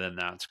too, then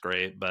that's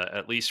great. But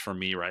at least for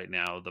me right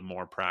now, the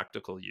more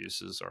practical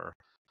uses are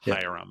Yep.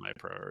 higher on my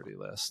priority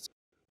list.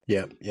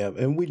 Yep. Yep.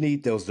 And we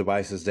need those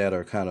devices that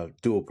are kind of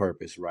dual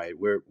purpose, right?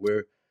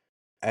 We're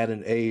at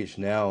an age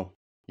now,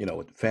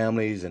 with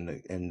families and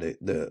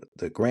the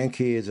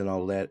grandkids and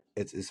all that.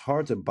 It's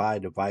hard to buy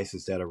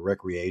devices that are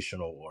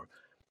recreational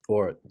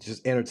or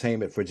just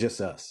entertainment for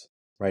just us,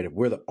 right? If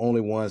we're the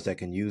only ones that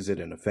can use it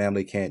and the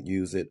family can't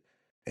use it,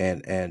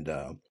 and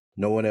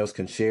no one else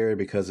can share it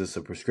because it's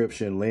a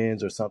prescription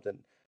lens or something,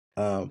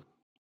 um,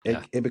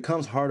 Yeah. it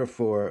becomes harder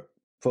for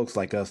folks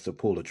like us to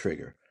pull the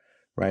trigger,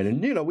 right?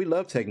 And we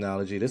love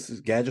technology. This is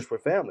gadgets for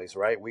families,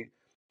 right? We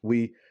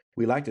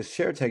we like to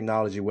share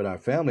technology with our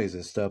families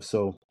and stuff.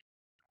 So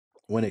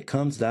when it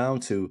comes down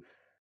to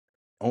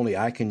only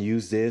I can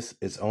use this,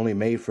 it's only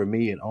made for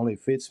me, it only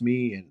fits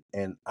me,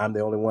 and I'm the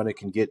only one that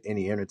can get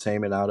any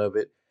entertainment out of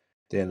it,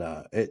 then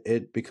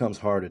it becomes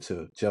harder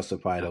to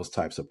justify Yeah. those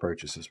types of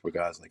purchases for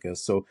guys like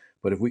us. So,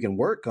 but if we can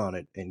work on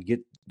it and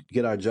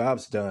get our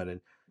jobs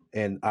done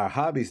and our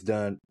hobbies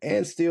done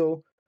and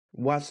still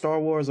watch Star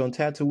Wars on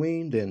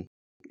Tatooine, then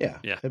yeah,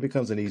 Yeah. it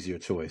becomes an easier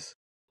choice.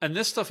 And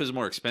this stuff is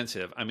more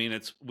expensive. I mean,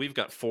 we've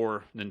got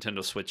 4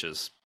 Nintendo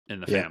Switches in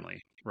the Yeah.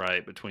 family,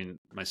 right? Between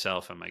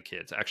myself and my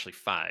kids. Actually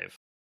 5,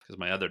 because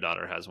my other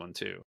daughter has one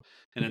too.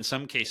 And in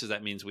some cases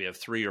that means we have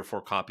 3 or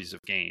 4 copies of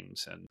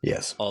games and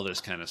Yes. all this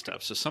kind of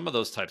stuff. So some of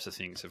those types of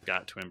things have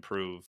got to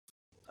improve,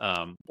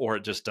 or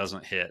it just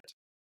doesn't hit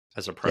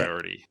as a Yeah.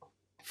 priority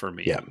for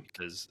Yeah. me.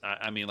 Because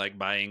I mean, like,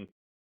 buying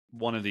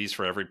one of these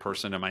for every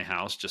person in my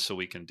house just so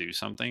we can do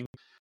something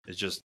is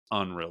just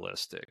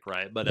unrealistic,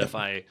 right? But Yeah. if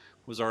I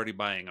was already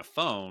buying a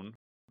phone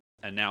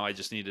and now I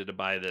just needed to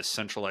buy this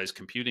centralized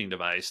computing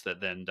device that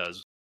then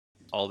does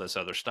all this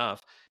other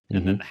stuff,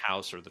 and then Hmm. the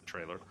house or the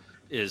trailer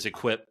is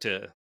equipped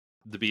to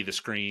to be the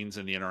screens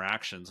and the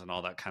interactions and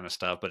all that kind of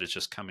stuff, but it's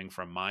just coming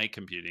from my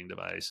computing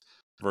device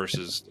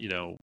versus,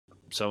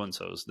 so and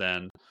so's,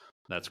 then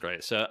that's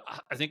great. So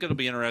I think it'll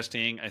be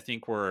interesting. I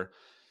think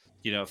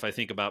if I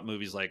think about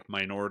movies like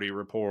Minority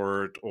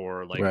Report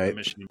or like the Right.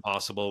 Mission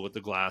Impossible with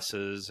the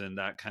glasses and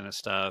that kind of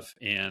stuff,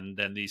 and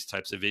then these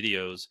types of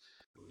videos,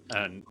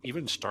 and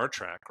even Star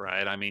Trek,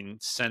 right? I mean,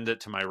 send it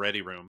to my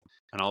ready room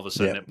and all of a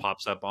sudden Yep. it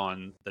pops up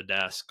on the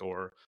desk,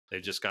 or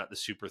they've just got the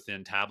super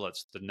thin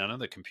tablets. None of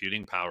the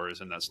computing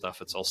powers and that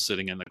stuff. It's all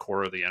sitting in the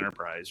core of the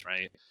enterprise,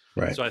 right?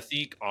 Right. So I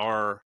think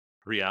our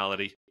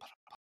reality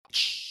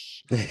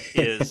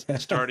is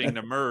starting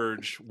to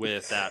merge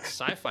with that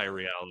sci-fi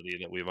reality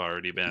that we've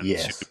already been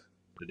Yes.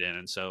 suited in.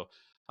 And so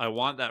I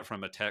want that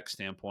from a tech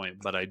standpoint,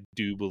 but I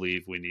do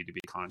believe we need to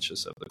be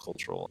conscious of the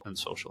cultural and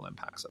social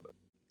impacts of it.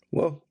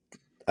 Well,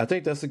 I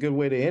think that's a good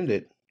way to end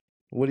it.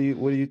 What do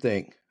you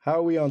think? How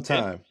are we on Yeah,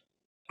 time?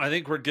 I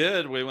think we're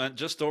good. We went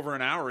just over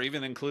an hour,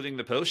 even including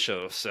the post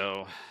show.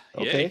 So,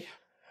 yay. Okay.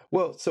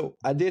 Well, so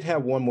I did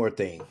have one more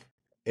thing.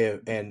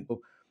 And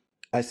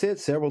I said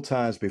several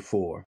times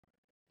before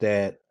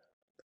that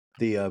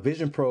the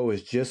Vision Pro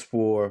is just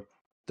for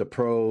the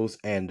pros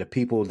and the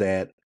people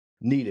that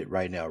need it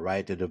right now,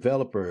 right? The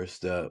developers,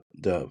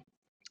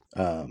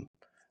 um,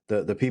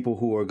 the people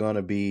who are going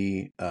to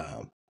be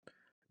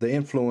the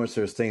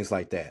influencers, things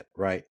like that,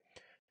 right?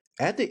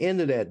 At the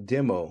end of that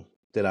demo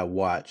that I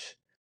watched,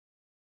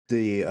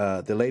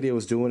 the lady that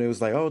was doing it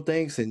was like, "Oh,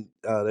 thanks, and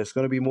there's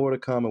going to be more to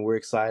come, and we're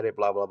excited."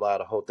 Blah blah blah,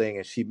 the whole thing.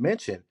 And she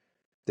mentioned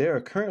there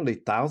are currently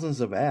thousands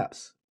of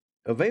apps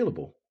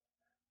available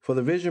for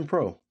the Vision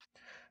Pro.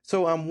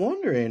 So I'm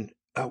wondering,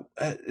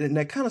 and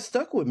that kind of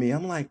stuck with me.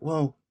 I'm like,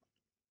 well,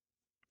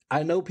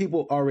 I know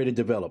people already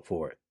developed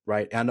for it,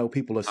 right? I know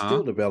people are Huh?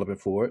 still developing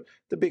for it.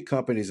 The big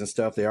companies and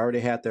stuff, they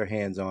already had their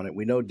hands on it.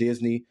 We know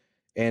Disney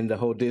and the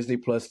whole Disney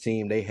Plus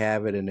team, they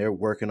have it and they're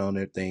working on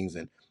their things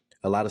and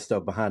a lot of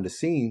stuff behind the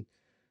scenes,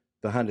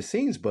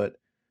 but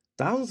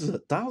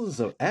thousands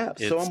of apps.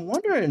 So It's I'm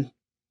wondering,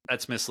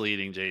 That's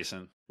misleading,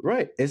 Jason.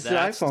 right? It's the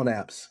That's iPhone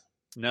apps.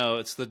 No,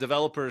 it's the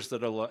developers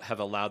that have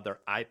allowed their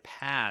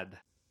iPad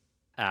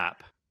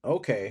app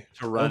Okay.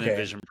 to run in Okay.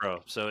 Vision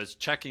Pro. So it's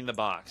checking the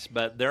box.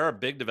 But there are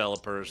big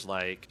developers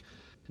like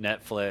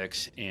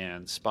Netflix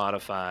and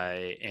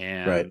Spotify, Right.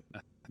 and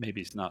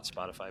maybe it's not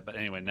Spotify, but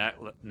anyway,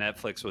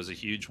 Netflix was a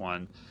huge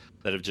one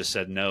that have just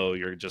said, no,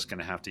 you're just going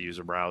to have to use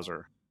a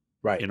browser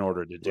Right. in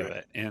order to do Right.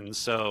 it. And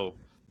so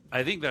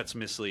I think that's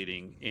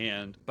misleading.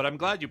 But I'm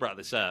glad you brought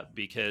this up,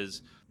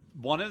 because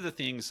one of the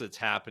things that's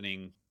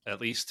happening, at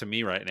least to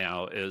me right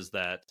now, is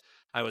that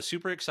I was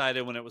super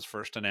excited when it was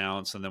first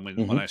announced. And then when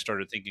Mm-hmm. I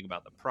started thinking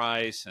about the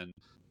price and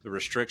the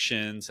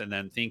restrictions, and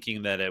then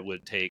thinking that it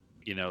would take,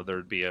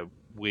 there'd be a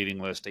waiting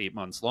list 8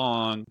 months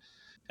long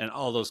and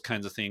all those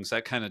kinds of things,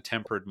 that kind of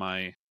tempered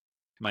my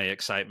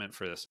excitement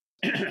for this.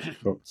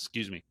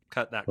 Excuse me.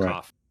 Cut that Right.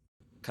 cough.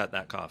 Cut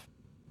that cough.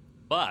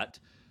 But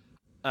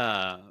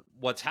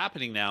what's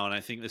happening now, and I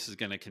think this is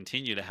going to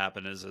continue to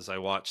happen, is as I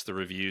watch the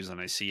reviews and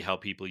I see how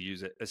people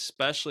use it,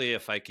 especially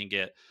if I can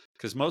get,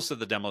 because most of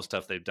the demo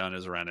stuff they've done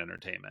is around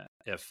entertainment.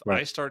 If I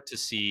Right. start to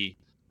see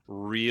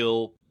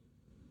real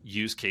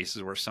use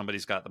cases where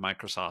somebody's got the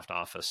Microsoft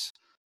Office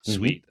Mm-hmm.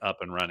 suite up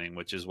and running,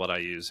 which is what I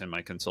use in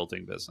my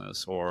consulting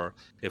business, or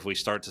if we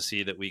start to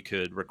see that we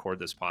could record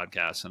this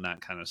podcast and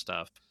that kind of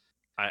stuff,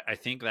 I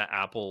think that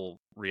Apple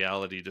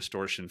reality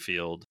distortion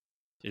field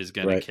is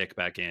going to Right. kick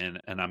back in,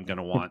 and I'm going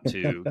to want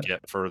to get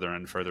further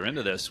and further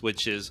into this,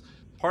 which is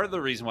part of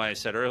the reason why I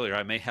said earlier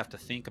I may have to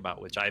think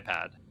about which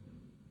iPad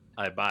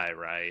I buy,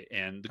 right?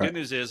 And the good Right.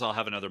 news is I'll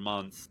have another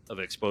month of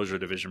exposure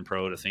to Vision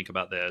Pro to think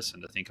about this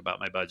and to think about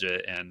my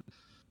budget. And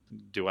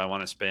do I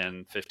want to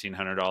spend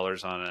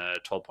 $1,500 on a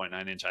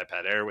 12.9-inch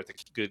iPad Air with a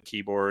good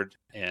keyboard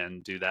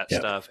and do that Yep.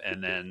 stuff,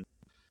 and then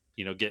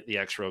get the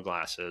X-Ro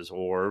glasses,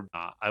 or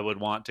I would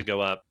want to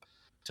go up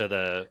to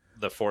the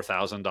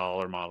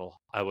 $4,000 model.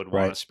 I would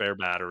want a Right. spare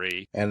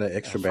battery And an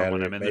extra from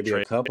when battery, I'm in the maybe a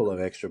trade, couple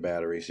of extra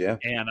batteries. Yeah.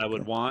 and I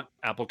would want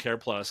Apple Care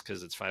Plus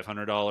because it's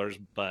 $500,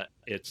 but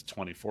it's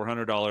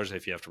 $2,400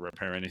 if you have to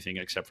repair anything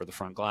except for the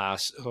front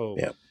glass. Oh,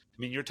 Yeah. I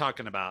mean, you're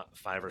talking about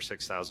 $5,000 or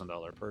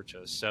 $6,000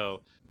 purchase.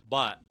 So,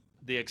 but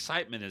the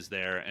excitement is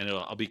there, and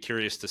I'll be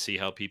curious to see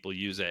how people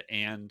use it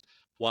and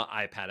what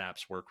iPad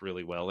apps work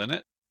really well in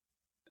it,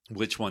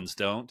 which ones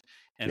don't,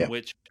 and Yeah.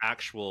 which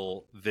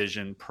actual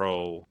Vision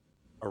Pro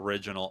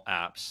original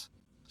apps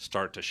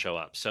start to show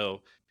up.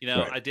 So,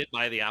 Right. I did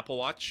buy the Apple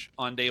Watch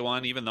on day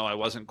one, even though I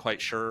wasn't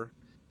quite sure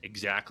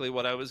exactly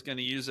what I was going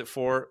to use it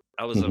for.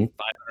 That was a Mm-hmm.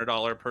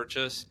 $500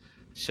 purchase.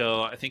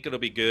 So I think it'll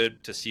be good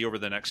to see over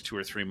the next 2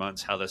 or 3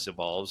 months how this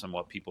evolves and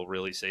what people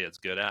really say it's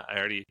good at.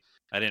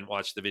 I didn't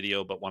watch the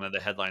video, but one of the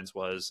headlines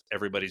was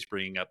everybody's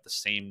bringing up the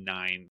same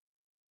 9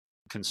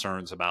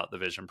 concerns about the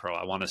Vision Pro.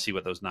 I want to see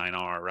what those 9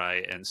 are,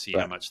 right? And see how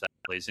Right. much that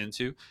plays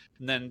into,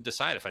 and then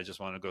decide if I just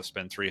want to go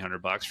spend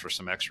 $300 for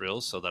some X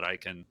reels so that I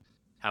can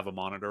have a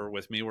monitor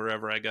with me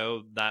wherever I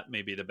go, that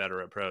may be the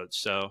better approach.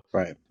 So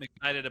Right. I'm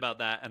excited about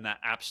that. And that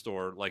app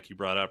store, like you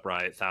brought up,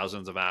 right?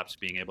 Thousands of apps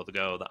being able to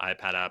go, the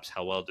iPad apps,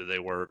 how well do they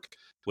work?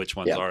 Which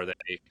ones Yeah. are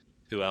they?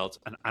 Who else?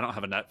 And I don't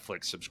have a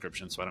Netflix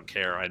subscription, so I don't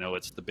care. I know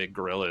it's the big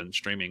gorilla in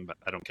streaming, but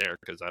I don't care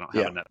because I don't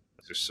have Yeah. a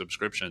Netflix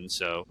subscription.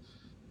 So,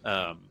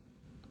 um,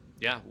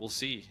 yeah, we'll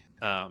see.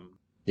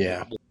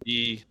 Yeah. We'll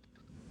see.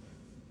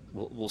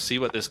 We'll see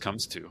what this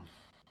comes to.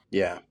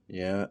 Yeah.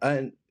 Yeah.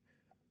 And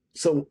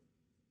so,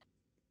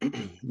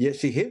 yeah,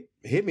 she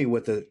hit me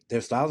with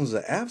there's thousands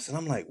of apps, and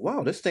I'm like,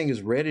 wow, this thing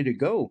is ready to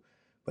go.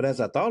 But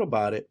as I thought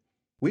about it,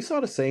 we saw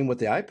the same with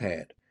the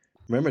iPad.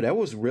 Remember, there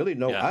was really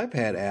no Yeah.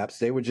 iPad apps;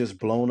 they were just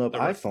blown up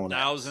There were iPhone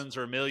thousands apps.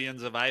 or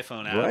millions of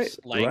iPhone Right. apps,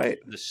 like Right.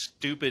 the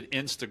stupid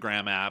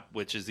Instagram app,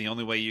 which is the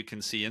only way you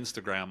can see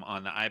Instagram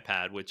on the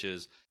iPad, which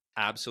is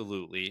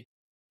absolutely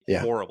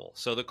Yeah. horrible.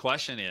 So the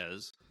question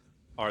is,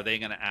 are they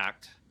going to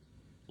act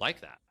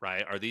like that,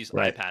 right? Are these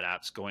Right. iPad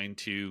apps going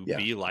to Yeah.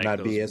 be like Not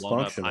those be as blown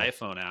up functional.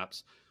 iPhone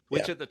apps,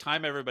 which Yeah. at the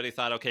time everybody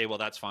thought, okay, well,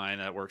 that's fine.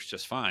 That works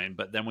just fine.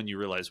 But then when you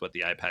realize what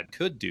the iPad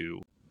could do,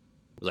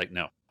 it was like,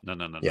 no, no,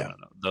 no, no, no, Yeah. no,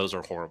 no. Those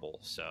are horrible.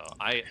 So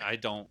I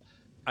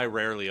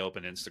rarely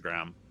open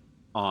Instagram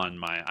on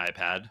my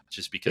iPad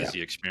just because Yeah.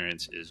 the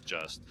experience is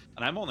just,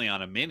 and I'm only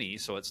on a mini,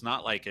 so it's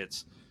not like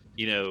it's,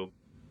 you know,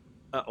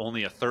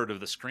 only a third of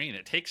the screen.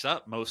 It takes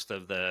up most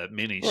of the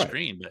mini Right.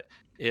 screen, but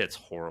it's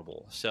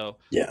horrible. So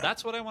Yeah.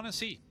 that's what I want to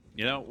see.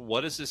 You know,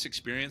 what is this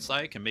experience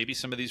like? And maybe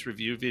some of these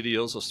review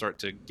videos will start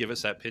to give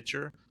us that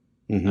picture.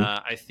 Mm-hmm.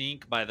 I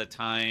think by the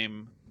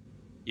time,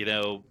 you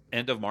know,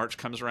 end of March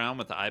comes around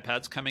with the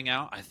iPads coming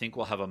out, I think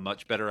we'll have a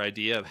much better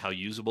idea of how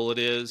usable it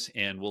is.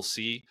 And we'll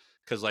see,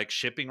 because like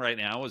shipping right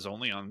now is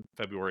only on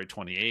February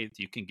 28th.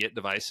 You can get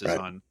devices Right.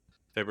 on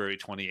February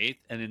 28th.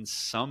 And in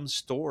some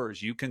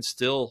stores, you can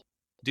still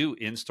do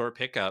in-store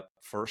pickup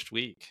first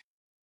week.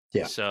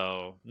 Yeah.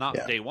 So not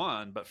Yeah. day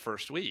one, but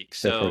first week. That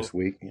So, first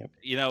week. Yeah.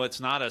 you know, it's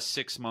not a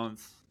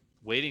 6-month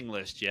waiting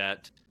list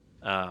yet.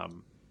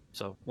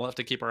 So we'll have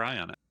to keep our eye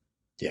on it.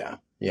 Yeah.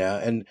 Yeah.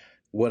 And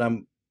what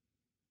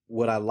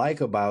I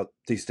like about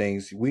these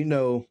things, we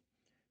know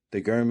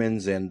the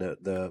Germans and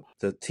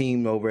the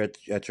team over at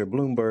your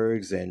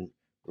Bloombergs and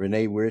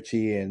Renee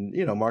Ritchie and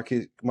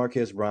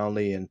Marquez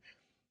Brownlee, and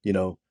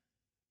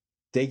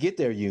they get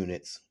their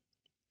units.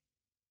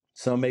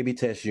 Some may be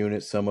test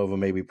units, some of them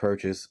may be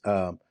purchased.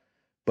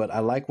 But I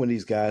like when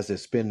these guys that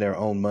spend their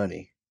own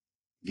money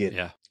get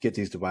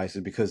these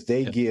devices, because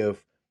they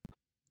give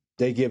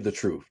the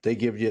truth. They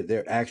give you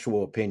their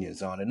actual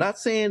opinions on it. Not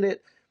saying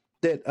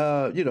that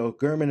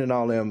German and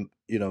all them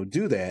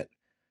do that,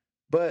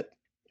 but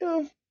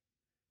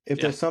if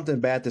there's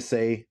something bad to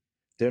say,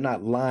 they're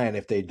not lying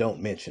if they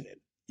don't mention it.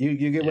 You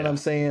get what I'm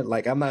saying?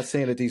 Like, I'm not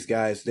saying that these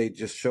guys, they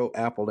just show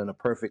Apple in a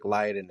perfect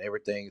light and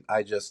everything.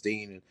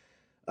 iJustine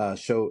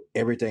show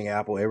everything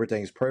Apple,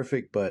 everything's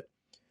perfect. But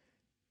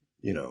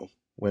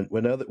when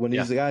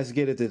these guys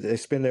get it, that they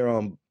spend their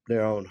own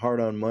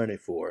hard-earned money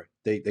for,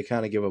 they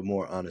kind of give a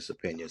more honest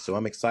opinion. So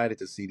I'm excited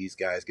to see these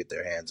guys get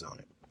their hands on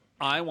it.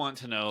 I want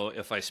to know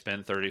if I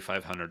spend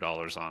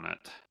 $3,500 on it.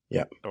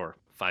 Yeah. Or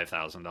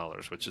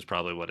 $5,000, which is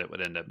probably what it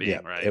would end up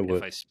being, right?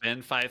 If I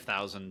spend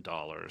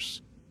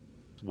 $5,000,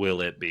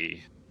 will it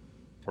be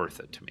worth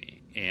it to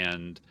me?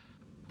 And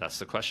that's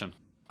the question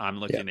I'm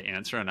looking to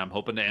answer, and I'm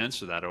hoping to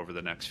answer that over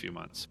the next few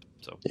months.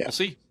 So we'll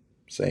see.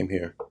 Same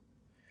here.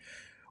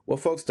 Well,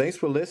 folks, thanks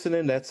for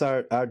listening. That's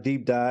our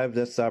deep dive.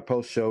 That's our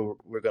post show.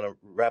 We're going to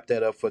wrap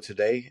that up for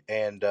today.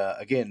 And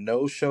again,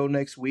 no show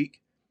next week.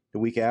 The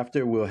week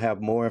after, we'll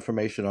have more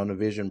information on the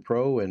Vision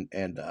Pro and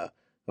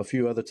a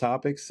few other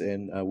topics.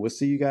 And we'll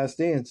see you guys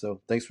then.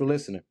 So thanks for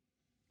listening.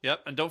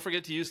 Yep. And don't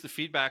forget to use the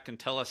feedback and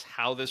tell us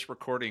how this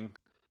recording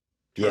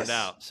turned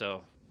out.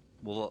 So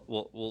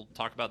we'll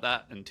talk about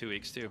that in 2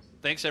 weeks too.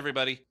 Thanks,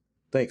 everybody.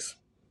 Thanks.